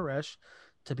David Koresh,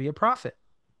 to be a prophet.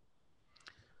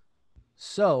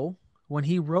 So when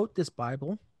he wrote this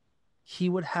Bible, he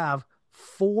would have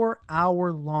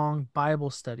 4-hour-long Bible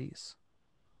studies.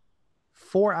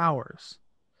 4 hours.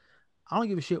 I don't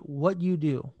give a shit what you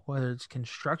do, whether it's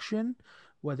construction,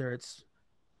 whether it's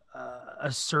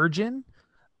a surgeon.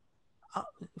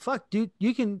 Fuck, dude,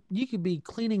 you could be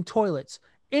cleaning toilets.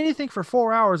 Anything for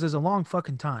 4 hours is a long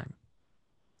fucking time.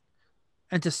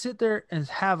 And to sit there and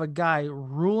have a guy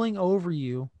ruling over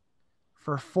you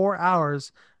for 4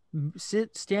 hours,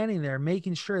 standing there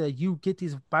making sure that you get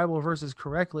these Bible verses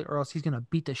correctly, or else he's going to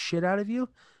beat the shit out of you,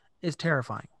 is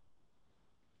terrifying.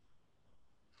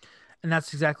 And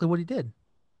that's exactly what he did.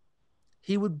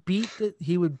 He would beat the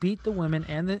women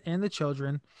and the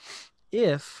children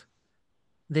if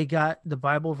they got the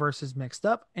Bible verses mixed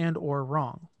up and or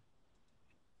wrong.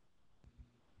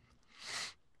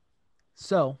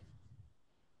 So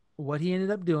what he ended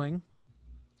up doing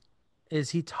is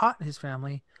he taught his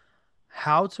family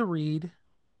how to read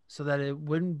so that it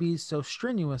wouldn't be so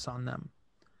strenuous on them.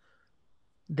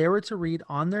 They were to read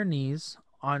on their knees,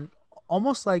 on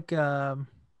almost like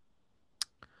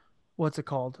what's it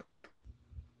called?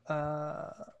 I'm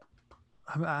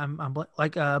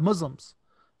like Muslims,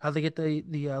 how they get the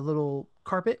little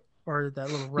carpet or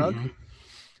that little rug.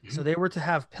 Mm-hmm. So they were to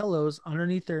have pillows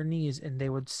underneath their knees, and they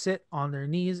would sit on their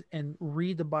knees and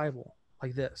read the Bible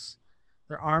like this.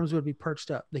 Their arms would be perched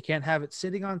up. They can't have it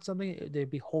sitting on something. They'd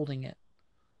be holding it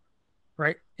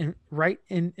right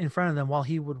in front of them while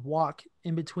he would walk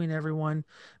in between everyone,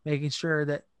 making sure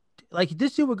that, like,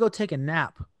 this dude would go take a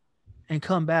nap and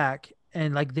come back,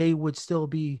 and like they would still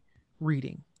be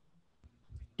reading.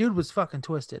 Dude was fucking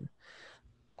twisted.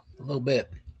 A little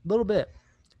bit.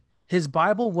 His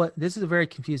Bible, this is a very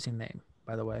confusing name,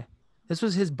 by the way. This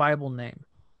was his Bible name.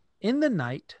 In the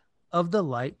Night of the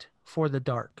Light for the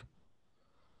Dark,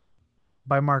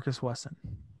 by Marcus Wesson.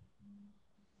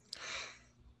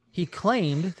 He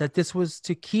claimed that this was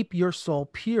to keep your soul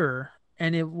pure,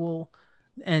 and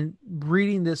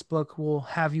reading this book will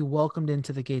have you welcomed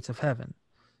into the gates of heaven.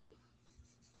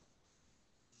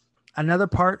 Another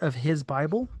part of his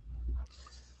Bible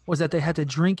was that they had to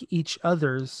drink each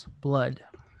other's blood.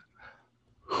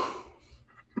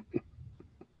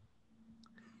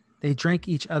 They drank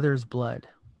each other's blood.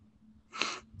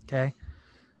 Okay?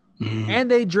 Mm-hmm. And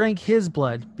they drank his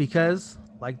blood because,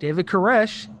 like David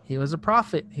Koresh, he was a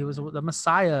prophet. He was the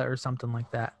Messiah or something like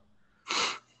that.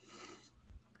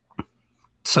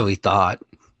 So he thought.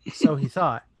 So he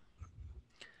thought.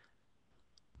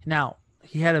 Now,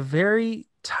 he had a very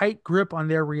tight grip on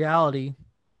their reality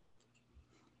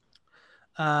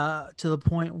to the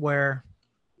point where,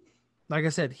 like I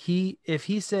said, if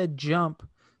he said jump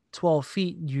 12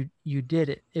 feet, you did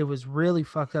it. It was really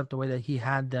fucked up the way that he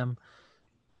had them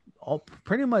all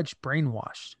pretty much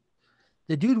brainwashed.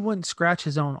 The dude wouldn't scratch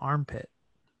his own armpit.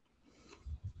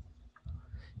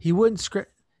 He wouldn't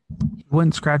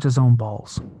scratch his own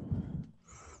balls.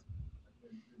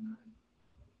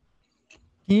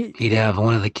 He'd have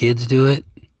one of the kids do it.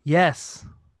 Yes.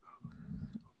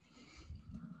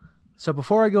 So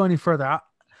before I go any further,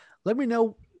 let me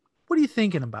know, what are you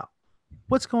thinking about?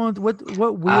 What's going? What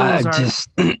wheels are? Just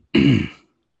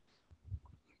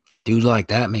dudes like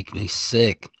that make me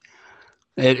sick.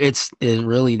 They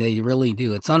really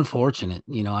do. It's unfortunate,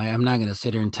 I'm not gonna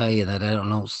sit here and tell you that I don't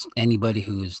know anybody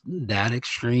who's that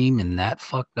extreme and that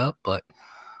fucked up, but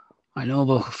I know of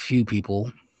a few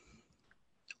people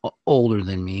older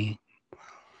than me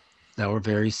that were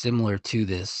very similar to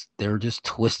this. They were just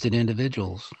twisted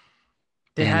individuals.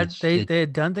 They had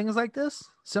done things like this,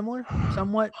 similar,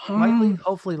 somewhat lightly,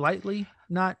 hopefully lightly,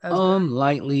 not as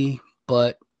lightly,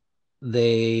 but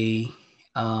they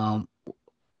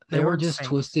were just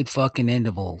twisted fucking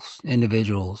individuals.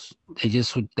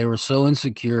 They were so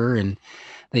insecure, and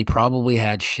they probably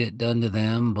had shit done to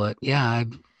them. But yeah,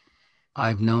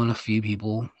 I've known a few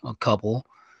people, a couple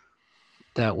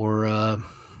that were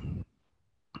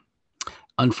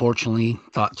unfortunately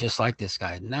thought just like this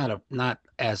guy, not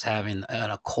as having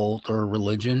an occult or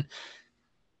religion.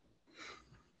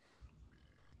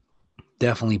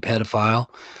 Definitely pedophile.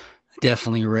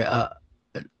 Definitely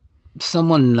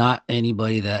someone, not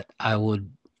anybody that I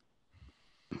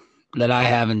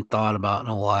haven't thought about in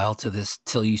a while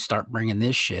till you start bringing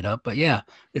this shit up. But yeah,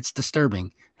 it's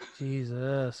disturbing.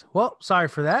 Jesus. Well, sorry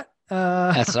for that.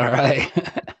 That's all right.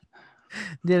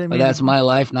 Didn't but mean that's my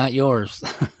life, not yours.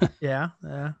 Yeah.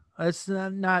 It's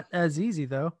not as easy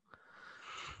though.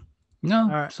 No,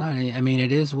 right. Sorry. I mean,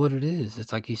 it is what it is.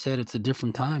 It's like you said, it's a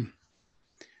different time.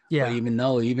 Yeah. But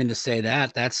even to say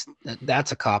that's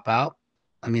a cop out.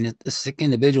 I mean, a sick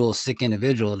individual is a sick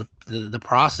individual. The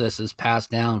process is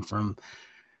passed down from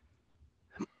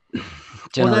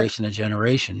generation to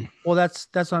generation. Well, that's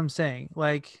what I'm saying.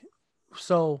 Like,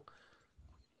 so,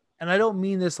 and I don't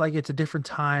mean this like it's a different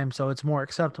time, so it's more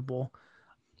acceptable.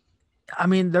 I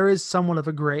mean, there is somewhat of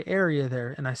a gray area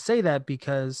there. And I say that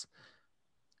because,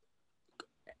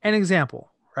 an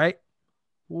example, right?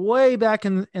 Way back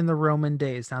in the Roman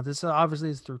days. Now, this obviously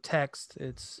is through text.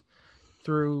 It's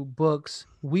through books.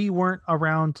 We weren't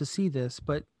around to see this,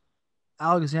 but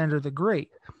Alexander the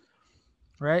Great,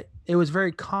 right? It was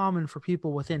very common for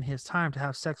people within his time to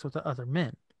have sex with other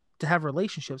men, to have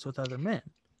relationships with other men.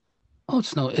 Oh,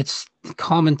 it's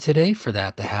common today for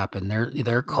that to happen.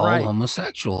 They're called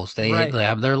homosexuals. They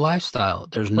have their lifestyle.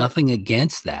 There's nothing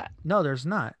against that. No, there's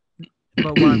not.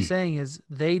 But what I'm saying is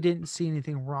they didn't see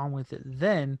anything wrong with it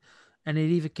then, and it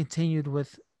even continued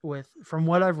with from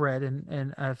what I've read,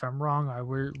 and if I'm wrong, I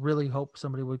really hope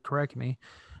somebody would correct me,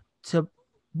 to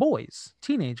boys,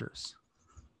 teenagers.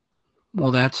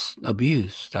 Well, that's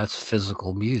abuse. That's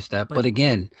physical abuse. But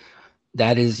again,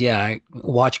 that is, I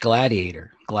watch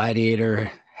Gladiator.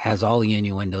 Gladiator has all the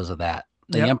innuendos of that.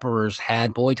 The emperors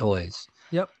had boy toys.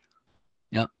 Yep.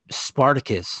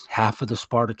 Spartacus, half of the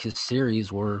Spartacus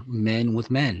series were men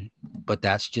with men, but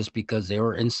that's just because they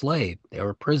were enslaved. They were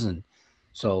imprisoned.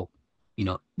 So,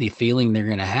 the feeling they're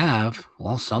going to have,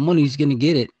 well, someone who's going to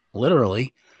get it,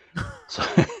 literally. So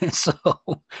I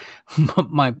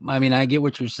get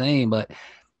what you're saying, but,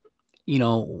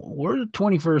 we're the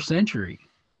 21st century.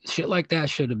 Shit like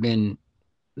that shouldn't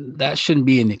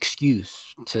be an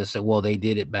excuse to say, well, they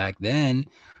did it back then.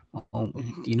 Well,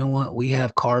 you know what? We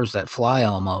have cars that fly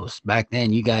almost. Back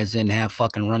then, you guys didn't have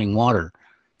fucking running water.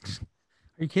 Are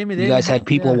you kidding me? You guys had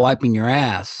people wiping your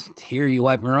ass. Here, you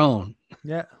wipe your own.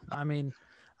 Yeah, I mean,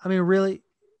 really,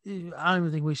 I don't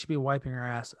even think we should be wiping our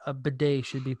ass. A bidet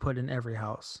should be put in every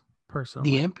house.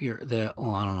 Personally, I don't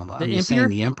know about. I'm just saying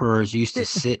the emperors used to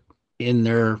sit in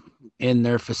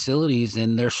their facilities,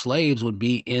 and their slaves would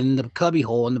be in the cubby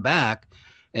hole in the back,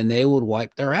 and they would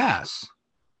wipe their ass.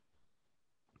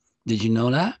 Did you know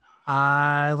that?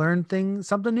 I learned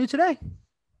something new today.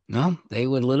 No, they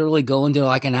would literally go into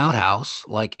like an outhouse,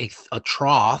 like a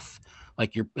trough,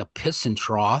 like a piston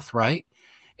trough, right?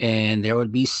 And there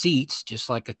would be seats, just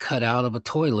like a cutout of a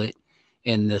toilet,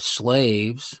 and the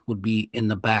slaves would be in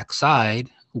the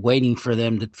backside waiting for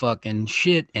them to fucking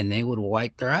shit, and they would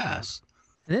wipe their ass.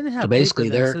 They didn't have so basically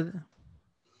they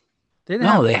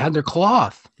had their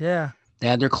cloth. Yeah. They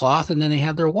had their cloth and then they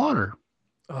had their water.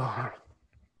 Oh,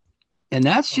 And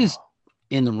that's just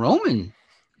in the Roman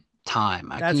time.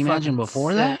 Can that's you imagine fucking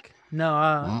before sick. that? No,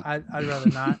 Well. I'd rather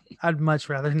not. I'd much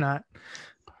rather not.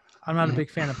 I'm not a big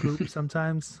fan of poop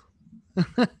sometimes.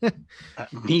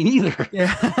 Me neither.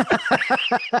 Yeah.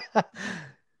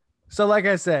 So, like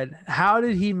I said, how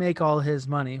did he make all his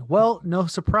money? Well, no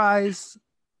surprise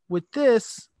with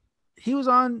this, he was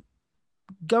on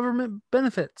government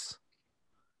benefits.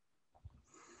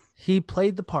 He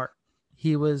played the part.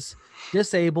 He was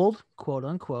disabled, quote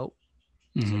unquote.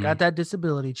 So got that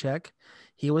disability check.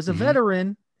 He was a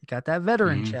veteran. He got that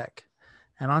veteran check.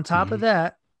 And on top of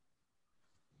that,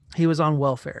 he was on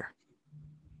welfare.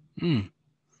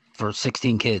 For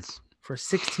 16 kids. For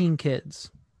 16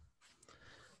 kids.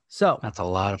 So that's a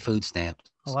lot of food stamps.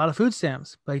 A lot of food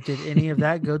stamps. But did any of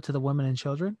that go to the women and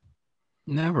children?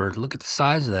 Never. Look at the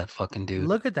size of that fucking dude.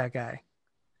 Look at that guy.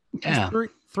 Yeah.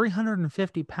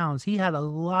 350 pounds. He had a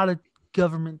lot of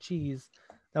government cheese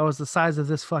that was the size of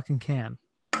this fucking can.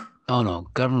 Oh no,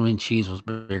 government cheese was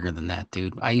bigger than that,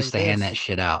 dude. I used to hand that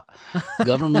shit out.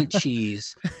 Government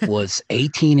cheese was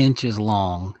 18 inches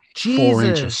long, 4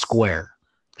 inches square.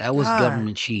 That was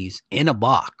government cheese in a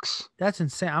box. That's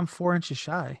insane. I'm 4 inches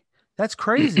shy. That's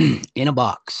crazy. In a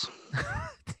box.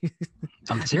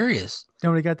 I'm serious.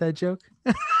 Nobody got that joke?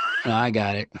 No, I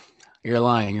got it. You're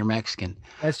lying. You're Mexican.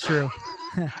 That's true.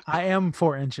 I am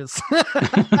 4 inches.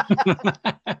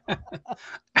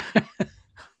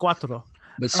 Cuatro.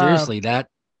 But seriously, that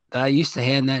I used to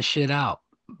hand that shit out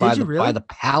by the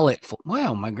pallet.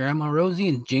 Well, my grandma Rosie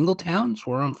in Jingletown's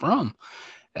where I'm from.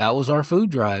 That was our food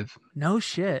drive. No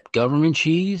shit. Government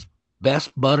cheese,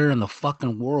 best butter in the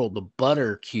fucking world. The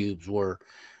butter cubes were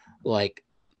like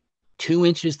 2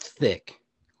 inches thick,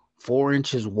 4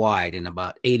 inches wide, and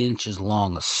about 8 inches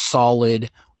long. A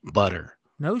solid butter.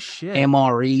 No shit.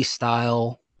 MRE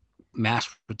style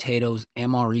mashed potatoes,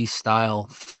 MRE style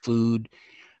food.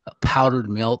 Powdered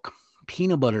milk,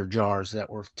 peanut butter jars that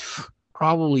were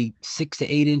probably 6 to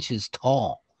 8 inches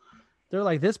tall. They're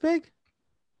like this big?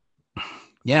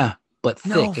 Yeah, but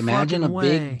thick. No Imagine a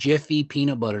way. big Jiffy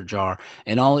peanut butter jar,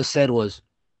 and all it said was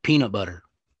peanut butter.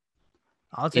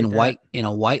 I'll take in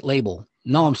a white label.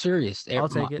 No, I'm serious. I'll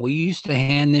take it. We used to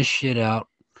hand this shit out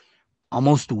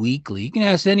almost weekly. You can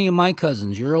ask any of my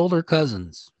cousins, your older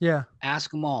cousins. Yeah. Ask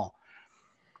them all.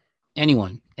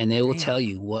 Anyone, and they will tell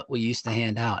you what we used to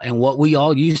hand out and what we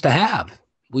all used to have.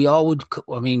 We all would,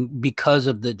 because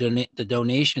of the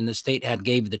donation the state had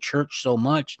gave the church so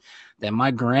much that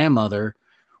my grandmother,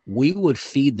 we would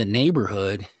feed the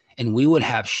neighborhood and we would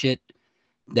have shit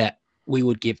that we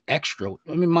would give extra.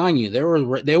 I mean, mind you, there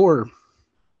were,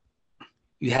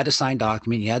 you had to sign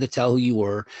document, you had to tell who you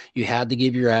were, you had to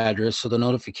give your address, so the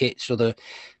notification, so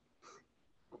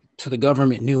the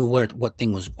government knew where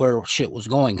shit was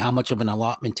going, how much of an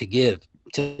allotment to give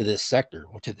to this sector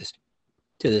or to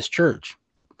this church.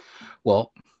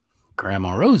 Well,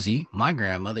 Grandma Rosie, my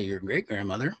grandmother, your great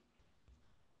grandmother,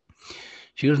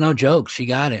 she was no joke. She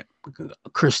got it.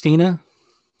 Christina.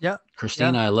 Yeah.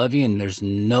 Christina, I love you. And there's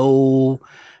no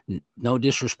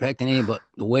disrespect in any, but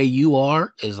the way you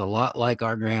are is a lot like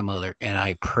our grandmother. And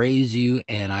I praise you.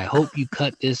 And I hope you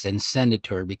cut this and send it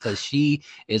to her because she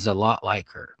is a lot like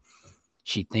her.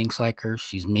 She thinks like her.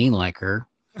 She's mean like her,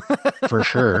 for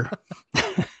sure.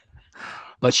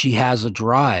 But she has a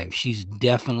drive. She's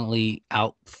definitely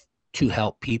out to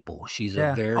help people. She's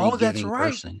a very giving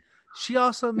person. She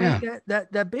also made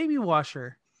that baby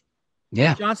washer.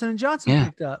 Yeah. Johnson & Johnson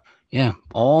picked up. Yeah.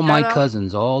 All my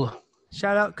cousins,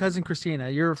 Shout out cousin Christina.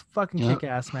 You're a fucking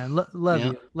kick-ass, man.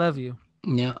 Love you.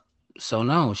 Yeah. So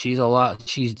no, she's a lot.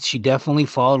 She definitely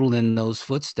followed in those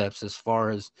footsteps as far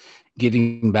as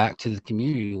giving back to the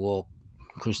community. Well,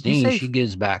 Christine, she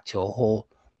gives back to a whole.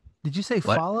 Did you say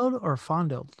followed or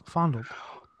fondled?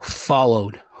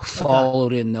 Followed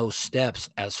in those steps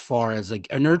as far as a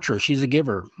nurturer. She's a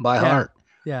giver by heart.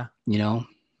 Yeah. You know.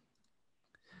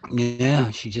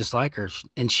 Yeah, she's just like her.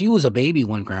 And she was a baby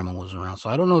when grandma was around. So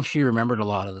I don't know if she remembered a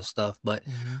lot of the stuff, but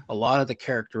a lot of the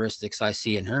characteristics I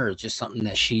see in her is just something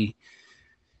that she,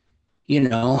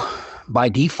 by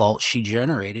default, she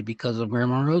generated because of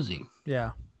Grandma Rosie.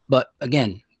 Yeah. But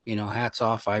again, hats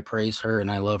off. I praise her and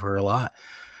I love her a lot.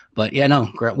 But yeah,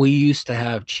 no, we used to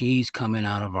have cheese coming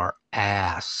out of our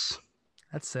ass.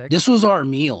 That's sick. This was our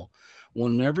meal.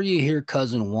 Whenever you hear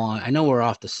Cousin Juan, I know we're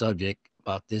off the subject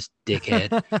about this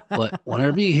dickhead, but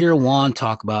whenever you hear Juan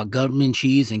talk about government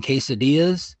cheese and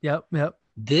quesadillas, yep,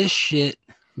 this shit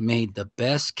made the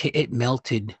best. It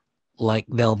melted like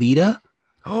Velveeta,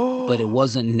 but it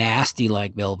wasn't nasty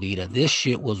like Velveeta. This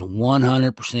shit was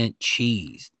 100%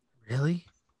 cheese. Really?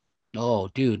 Oh,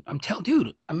 dude,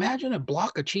 dude, imagine a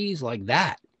block of cheese like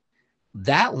that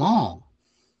long.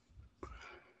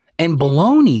 And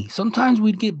bologna. Sometimes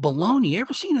we'd get bologna. You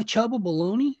ever seen a chub of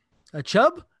bologna? A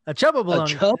chub? A chub of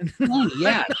bologna. A chub of bologna,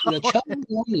 yeah. A chub of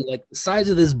bologna, like the size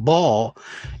of this ball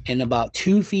and about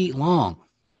 2 feet long.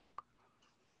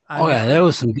 Yeah, there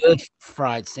was some good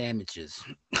fried sandwiches.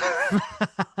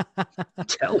 I'm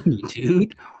telling you,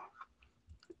 dude.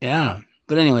 Yeah.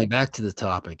 But anyway, back to the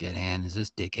topic at hand. Is this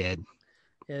dickhead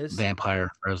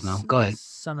vampire Fresno? Go ahead.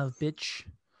 Son of bitch.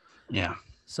 Yeah.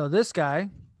 So this guy,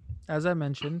 as I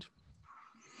mentioned,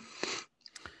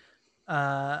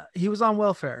 he was on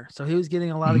welfare, so he was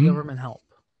getting a lot of government help.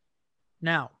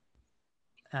 Now,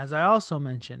 as I also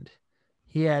mentioned,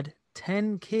 he had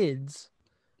 10 kids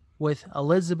with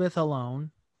Elizabeth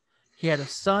alone. He had a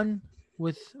son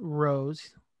with Rose.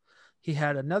 He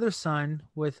had another son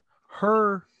with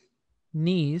her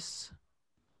niece,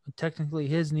 technically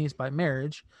his niece by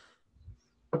marriage.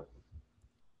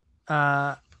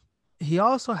 He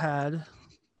also had,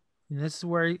 and this is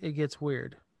where it gets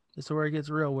weird. This is where it gets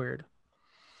real weird.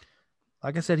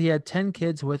 Like I said, he had 10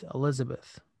 kids with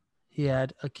Elizabeth. He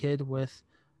had a kid with,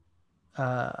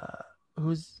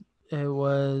 it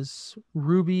was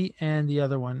Ruby and the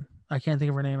other one. I can't think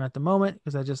of her name at the moment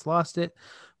because I just lost it.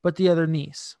 But the other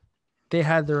niece, they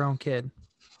had their own kid.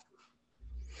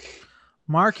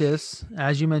 Marcus,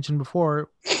 as you mentioned before,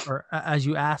 or as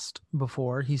you asked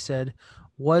before, he said,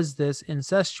 was this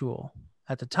incestual?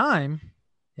 At the time,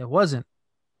 it wasn't.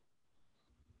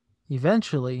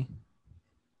 Eventually,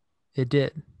 it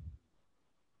did.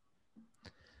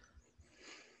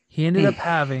 He ended up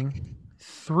having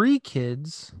 3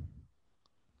 kids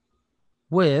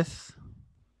with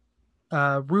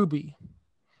Ruby.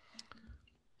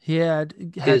 He had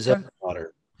his own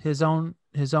daughter. His own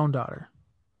daughter.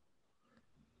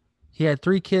 He had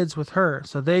 3 kids with her,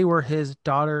 so they were his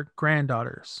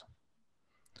granddaughters.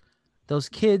 Those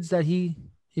kids that he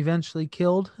eventually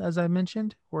killed, as I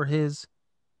mentioned, were his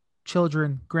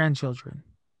grandchildren.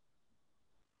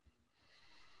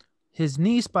 His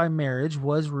niece by marriage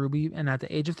was Ruby, and at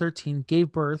the age of 13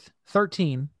 gave birth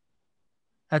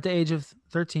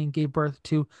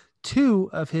to 2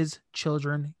 of his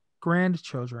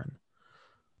grandchildren.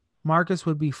 Marcus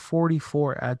would be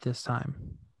 44 at this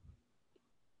time.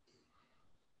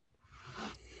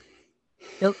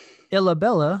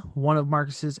 Illabella, one of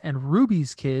Marcus's and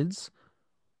Ruby's kids,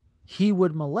 he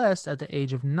would molest at the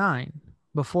age of 9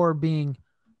 before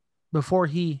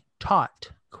he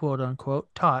taught, quote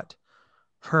unquote, taught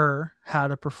her how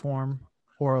to perform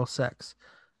oral sex.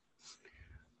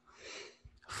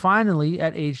 Finally,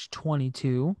 at age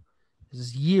 22, this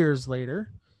is years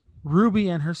later, Ruby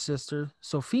and her sister,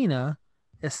 Sophina,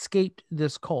 escaped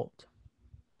this cult.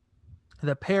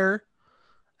 The pair,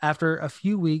 after a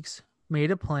few weeks,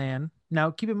 made a plan.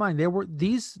 Now, keep in mind, they were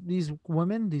these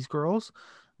women, these girls,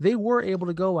 they were able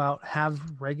to go out, have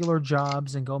regular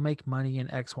jobs, and go make money in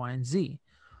X, Y, and Z.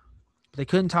 They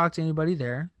couldn't talk to anybody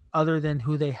there other than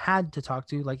who they had to talk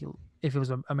to. Like if it was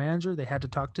a manager, they had to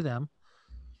talk to them.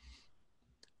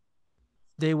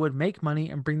 They would make money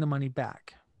and bring the money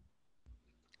back.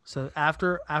 So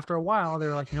after a while, they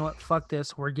were like, you know what? Fuck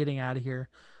this. We're getting out of here.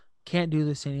 Can't do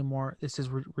this anymore. This is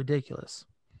ridiculous.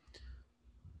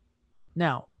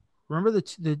 Now, remember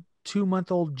the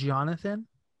 2-month-old Jonathan?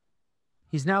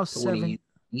 He's now 7.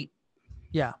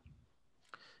 Yeah.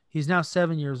 He's now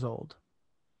 7 years old.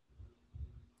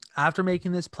 After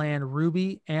making this plan,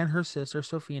 Ruby and her sister,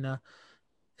 Sophina,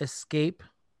 escape.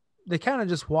 They kind of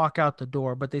just walk out the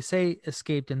door, but they say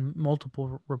escaped in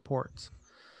multiple reports.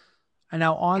 And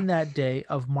now on that day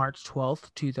of March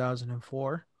 12th,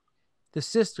 2004, the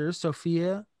sisters,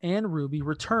 Sophia and Ruby,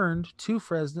 returned to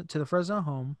the Fresno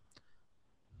home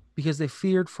because they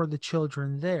feared for the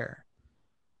children there.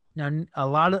 Now, a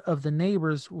lot of the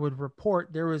neighbors would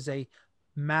report there was a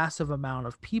massive amount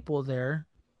of people there,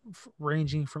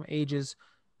 ranging from ages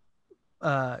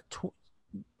early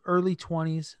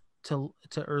 20s to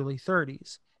early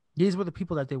 30s. These were the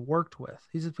people that they worked with.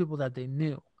 These are the people that they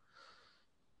knew.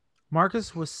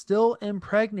 Marcus was still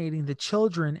impregnating the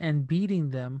children and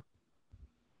beating them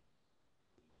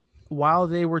while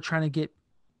they were trying to get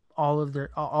all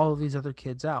of these other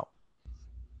kids out.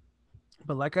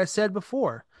 But like I said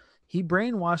before, he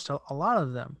brainwashed a lot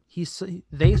of them.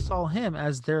 They saw him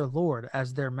as their Lord,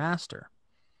 as their master.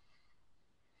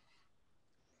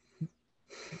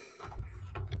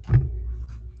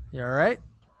 You all right?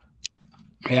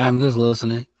 Yeah, I'm just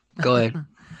listening. Go ahead.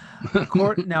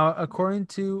 According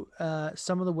to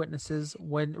some of the witnesses,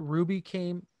 when Ruby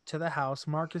came to the house,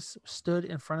 Marcus stood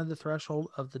in front of the threshold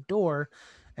of the door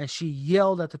and she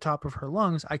yelled at the top of her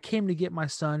lungs, "I came to get my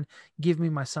son. Give me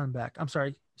my son back." I'm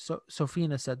sorry. So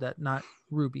Sofina said that, not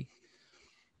Ruby.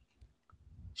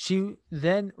 She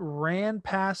then ran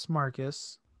past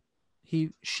Marcus.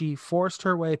 She forced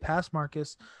her way past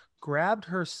Marcus, grabbed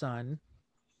her son,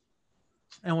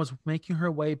 and was making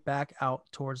her way back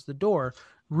out towards the door.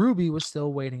 Ruby was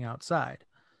still waiting outside.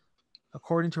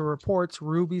 According to reports,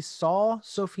 Ruby saw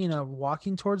Sofina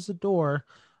walking towards the door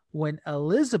when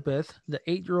Elizabeth, the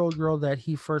 8-year-old girl that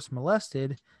he first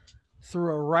molested,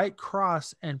 threw a right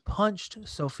cross and punched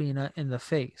Sofina in the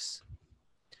face.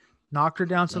 Knocked her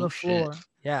down to the floor.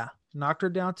 Yeah, knocked her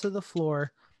down to the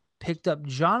floor, picked up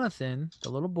Jonathan, the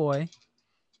little boy,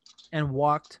 and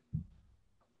walked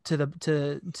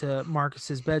to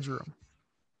Marcus's bedroom.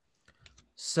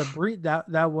 Sabrina,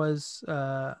 that was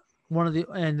one of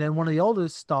the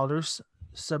oldest daughters,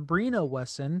 Sabrina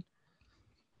Wesson,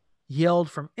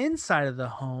 yelled from inside of the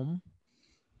home,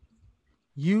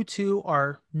 "You two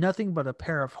are nothing but a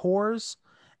pair of whores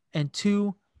and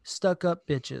two stuck-up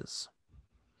bitches."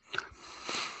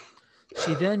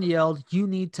 She then yelled, "You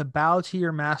need to bow to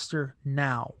your master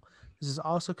now." This is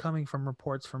also coming from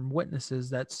reports from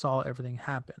witnesses that saw everything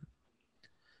happen.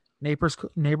 Neighbors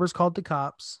called the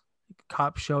cops.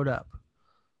 Cops showed up.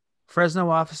 Fresno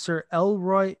officer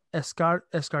Elroy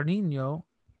Escarnino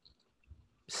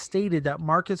stated that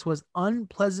Marcus was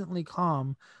unpleasantly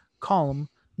calm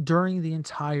during the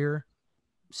entire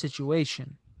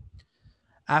situation.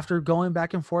 After going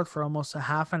back and forth for almost a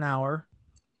half an hour,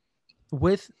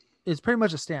 it's pretty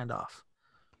much a standoff.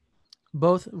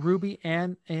 Both Ruby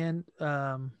and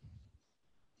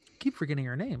keep forgetting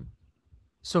her name,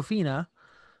 Sofina,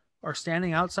 are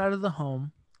standing outside of the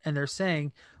home, and they're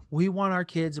saying, "We want our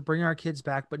kids, bring our kids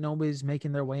back," but nobody's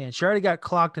making their way in. She already got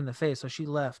clocked in the face, so she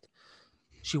left.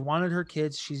 She wanted her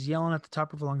kids. She's yelling at the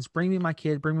top of her lungs, "Bring me my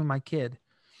kid, bring me my kid."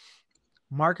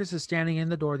 Marcus is standing in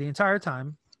the door the entire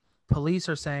time. Police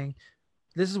are saying,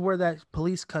 this is where that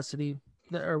police custody,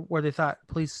 or where they thought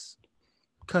police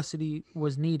custody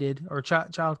was needed, or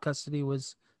child custody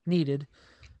was needed.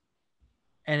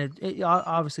 And it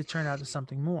obviously turned out to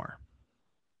something more.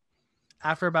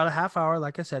 After about a half hour,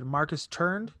 like I said, Marcus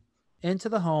turned into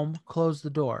the home, closed the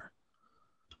door.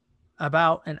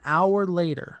 About an hour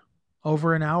later,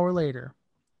 over an hour later,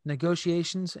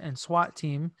 negotiation teams and SWAT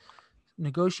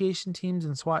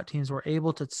teams were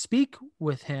able to speak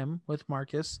with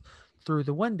Marcus, through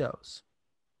the windows.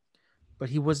 But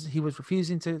he was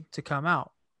refusing to come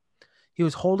out. He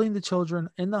was holding the children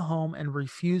in the home and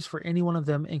refused for any one of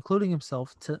them, including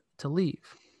himself, to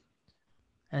leave.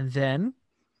 And then,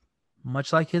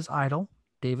 much like his idol,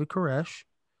 David Koresh,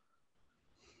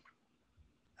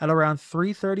 at around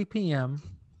 3:30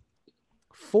 p.m.,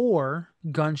 4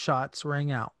 gunshots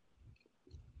rang out.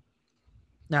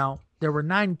 Now, there were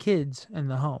 9 kids in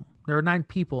the home. There were 9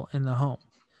 people in the home.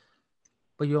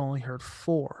 But you only heard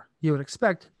 4. You would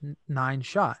expect 9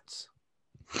 shots.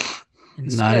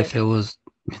 Instead, not if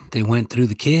they went through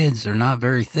the kids. They're not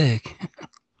very thick.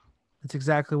 That's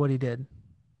exactly what he did.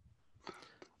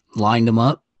 Lined them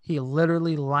up. He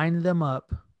literally lined them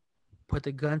up, put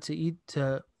the gun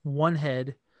to one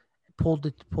head, pulled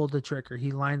the trigger.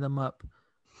 He lined them up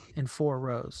in 4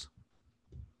 rows.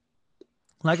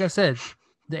 Like I said,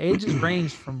 the ages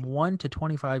ranged from 1 to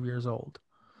 25 years old.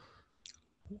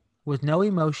 With no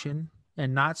emotion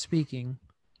and not speaking,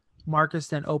 Marcus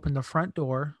then opened the front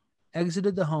door,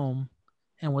 exited the home,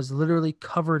 and was literally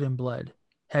covered in blood,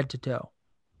 head to toe.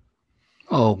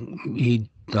 Oh, he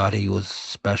thought he was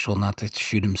special not to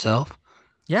shoot himself?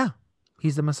 Yeah,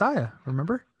 he's the Messiah,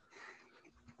 remember?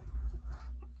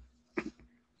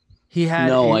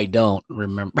 I don't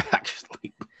remember,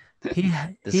 actually.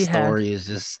 The story is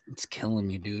just, it's killing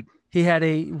me, dude. He had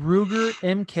a Ruger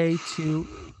MK2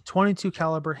 .22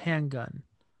 caliber handgun.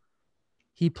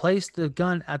 He placed the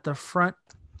gun at the front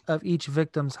of each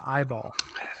victim's eyeball.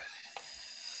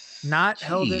 Not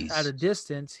held it at a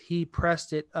distance, he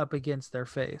pressed it up against their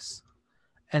face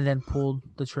and then pulled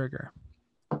the trigger.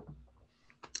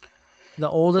 The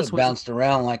oldest bounced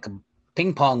around like a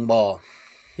ping pong ball.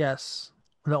 Yes.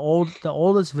 The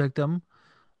oldest victim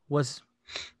is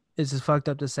as fucked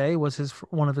up to say, was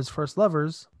one of his first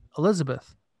lovers,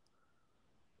 Elizabeth,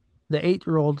 the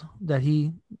 8-year-old that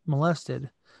he molested.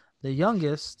 The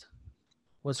youngest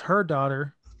was her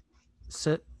daughter,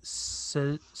 The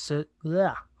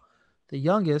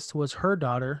youngest was her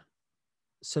daughter,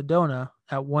 Sedona,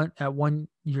 at 1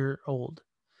 year old.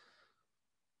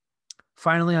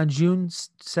 Finally, on June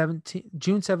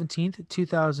 17th,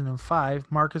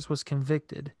 2005, Marcus was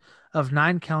convicted of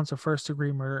 9 counts of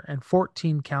first-degree murder and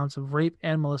 14 counts of rape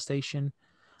and molestation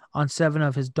on 7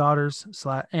 of his daughters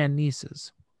and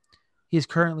nieces. He is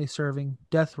currently serving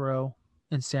death row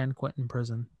in San Quentin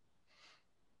prison.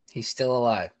 He's still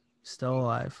alive. Still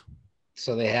alive.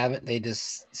 So they haven't,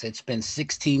 it's been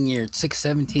 17 years,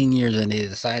 and they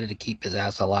decided to keep his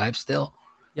ass alive still?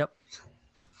 Yep.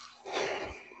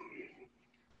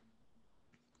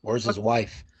 Where's his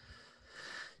wife?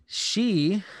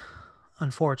 She,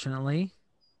 unfortunately,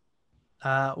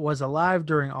 was alive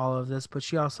during all of this, but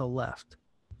she also left.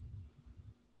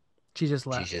 She just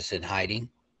left. She's just in hiding?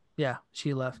 Yeah,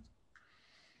 she left.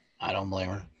 I don't blame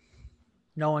her.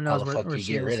 No one knows where where you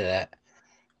she get is. rid of that.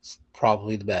 It's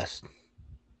probably the best.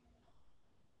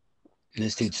 And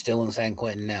this dude's still in San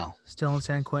Quentin now. Still in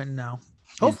San Quentin now.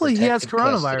 Hopefully he has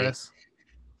coronavirus.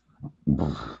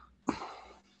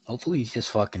 Hopefully he's just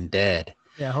fucking dead.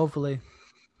 Yeah, hopefully.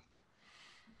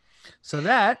 So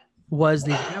that was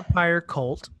the vampire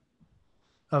cult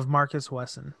of Marcus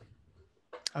Wesson.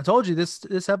 I told you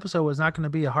this episode was not going to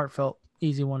be a heartfelt,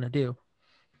 easy one to do.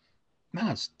 No,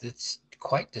 it's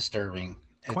quite disturbing.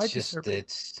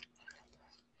 It's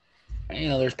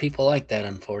there's people like that,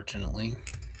 unfortunately.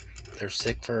 They're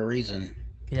sick for a reason.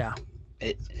 Yeah.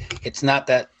 It's not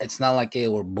like they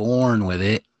were born with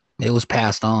it. It was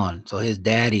passed on. So his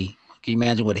daddy, can you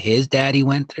imagine what his daddy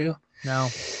went through? No.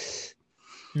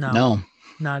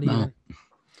 Not even. No.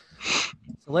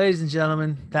 So, ladies and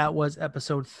gentlemen, that was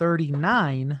episode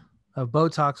 39 of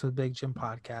Botox with Big Jim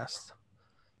podcast.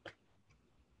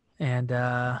 And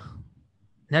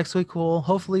next week will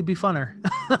hopefully be funner.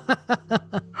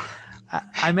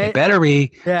 It better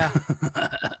be. Yeah.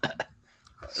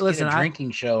 Listen, a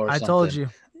drinking show or something. I told you.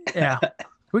 Yeah,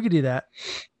 we could do that.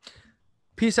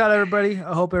 Peace out, everybody.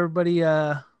 I hope everybody,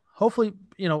 hopefully,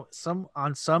 some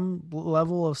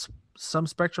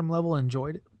spectrum level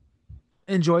enjoyed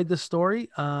the story.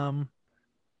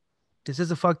 This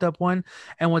is a fucked up one.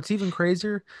 And what's even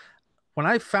crazier, when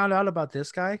I found out about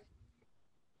this guy,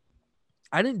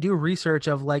 I didn't do research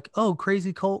of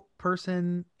crazy cult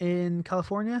person in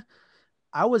California.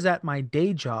 I was at my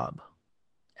day job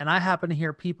and I happen to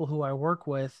hear people who I work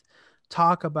with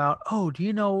talk about, do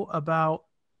you know about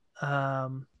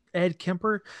Ed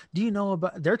Kemper? Do you know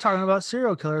about, they're talking about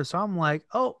serial killers. So I'm like,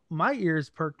 my ears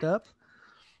perked up.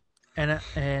 And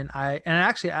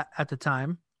actually at the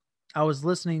time I was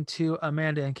listening to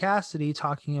Amanda and Cassidy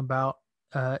talking about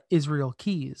Israel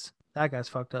Keys. That guy's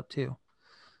fucked up too.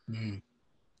 Mm.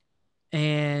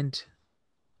 And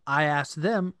I asked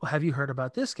them, have you heard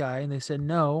about this guy? And they said,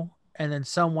 no. And then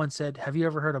someone said, have you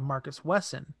ever heard of Marcus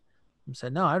Wesson? I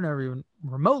said, no, I've never even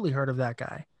remotely heard of that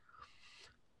guy.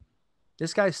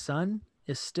 This guy's son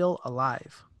is still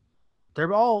alive.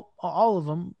 They're all of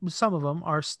them. Some of them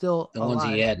are still alive. The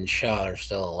ones he hadn't shot are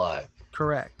still alive.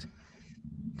 Correct.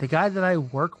 The guy that I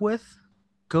work with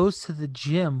goes to the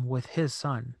gym with his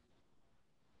son.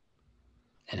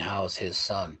 And how is his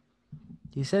son?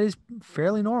 He said he's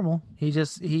fairly normal. He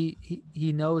just he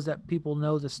knows that people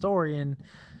know the story, and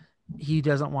he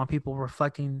doesn't want people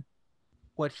reflecting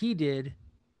what he did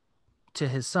to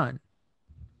his son.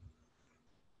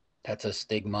 That's a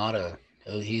stigmata.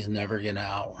 He's never gonna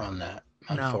outrun that,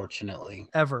 unfortunately.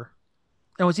 No, ever.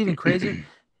 And what's even crazier,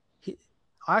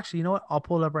 actually, you know what? I'll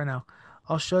pull it up right now.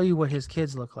 I'll show you what his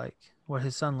kids look like, what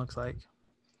his son looks like.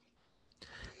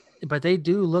 But they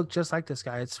do look just like this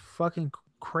guy. It's fucking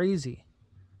crazy.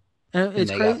 And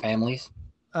they got families?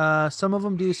 Some of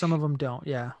them do, some of them don't.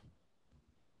 Yeah.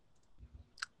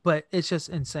 But it's just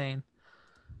insane.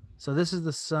 So this is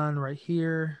the son right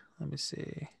here. Let me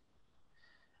see.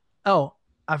 Oh,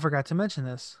 I forgot to mention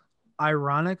this.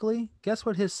 Ironically, guess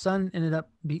what his son ended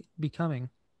up becoming?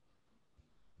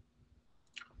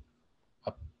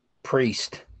 A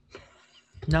priest.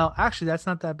 No, actually, that's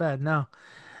not that bad. No.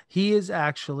 He is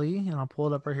actually, and I'll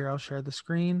pull it up right here. I'll share the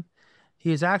screen.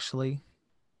 He is actually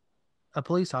a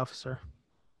police officer.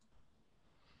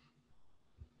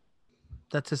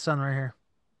 That's his son right here.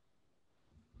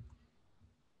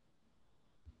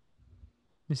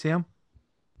 You see him?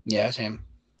 Yeah, it's him.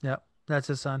 Yep, that's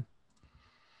his son.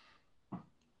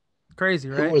 Crazy,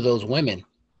 right? Who are those women?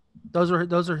 Those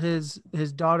are his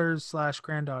daughters /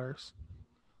 granddaughters.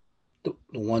 The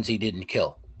ones he didn't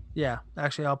kill. Yeah,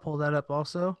 actually, I'll pull that up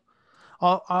also.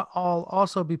 I'll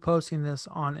also be posting this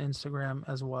on Instagram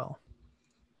as well.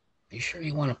 You sure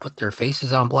you want to put their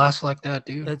faces on blast like that,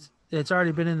 dude? It's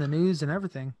already been in the news and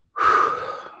everything.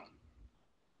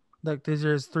 Look, these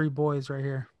are his 3 boys right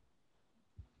here.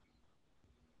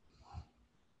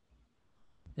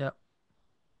 Yep.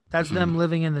 That's them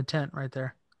living in the tent right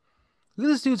there. Look at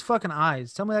this dude's fucking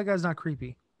eyes. Tell me that guy's not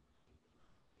creepy.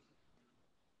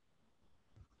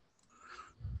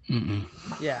 Mm-mm.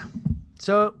 Yeah.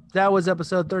 So that was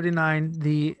episode 39,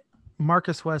 the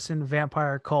Marcus Wesson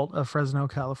Vampire Cult of Fresno,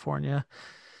 California.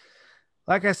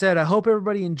 Like I said, I hope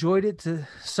everybody enjoyed it to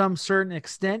some certain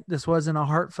extent. This wasn't a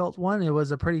heartfelt one. It was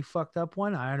a pretty fucked up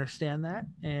one. I understand that.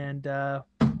 And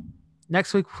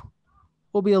next week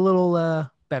will be a little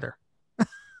better.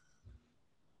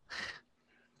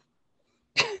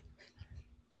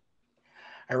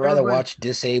 I'd rather watch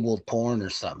disabled porn or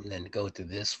something than go through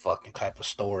this fucking type of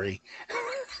story.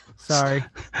 Sorry.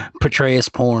 Portray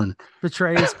porn.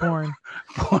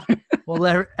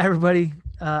 Well, everybody,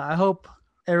 I hope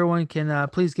everyone can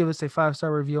please give us a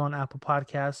 5-star review on Apple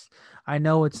Podcasts. I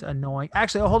know it's annoying.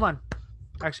 Actually, hold on.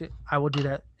 Actually, I will do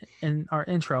that in our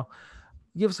intro.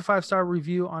 Give us a 5-star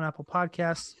review on Apple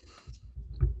Podcasts.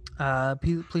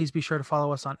 Please be sure to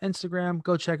follow us on Instagram.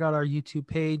 Go check out our YouTube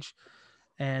page.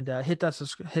 And hit that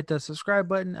subscribe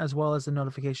button as well as the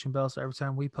notification bell. So every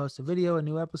time we post a video, a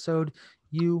new episode,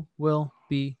 you will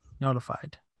be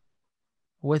notified.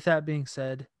 With that being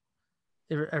said,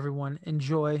 everyone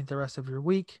enjoy the rest of your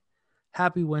week.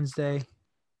 Happy Wednesday.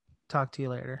 Talk to you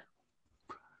later.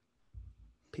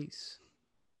 Peace.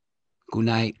 Good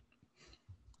night.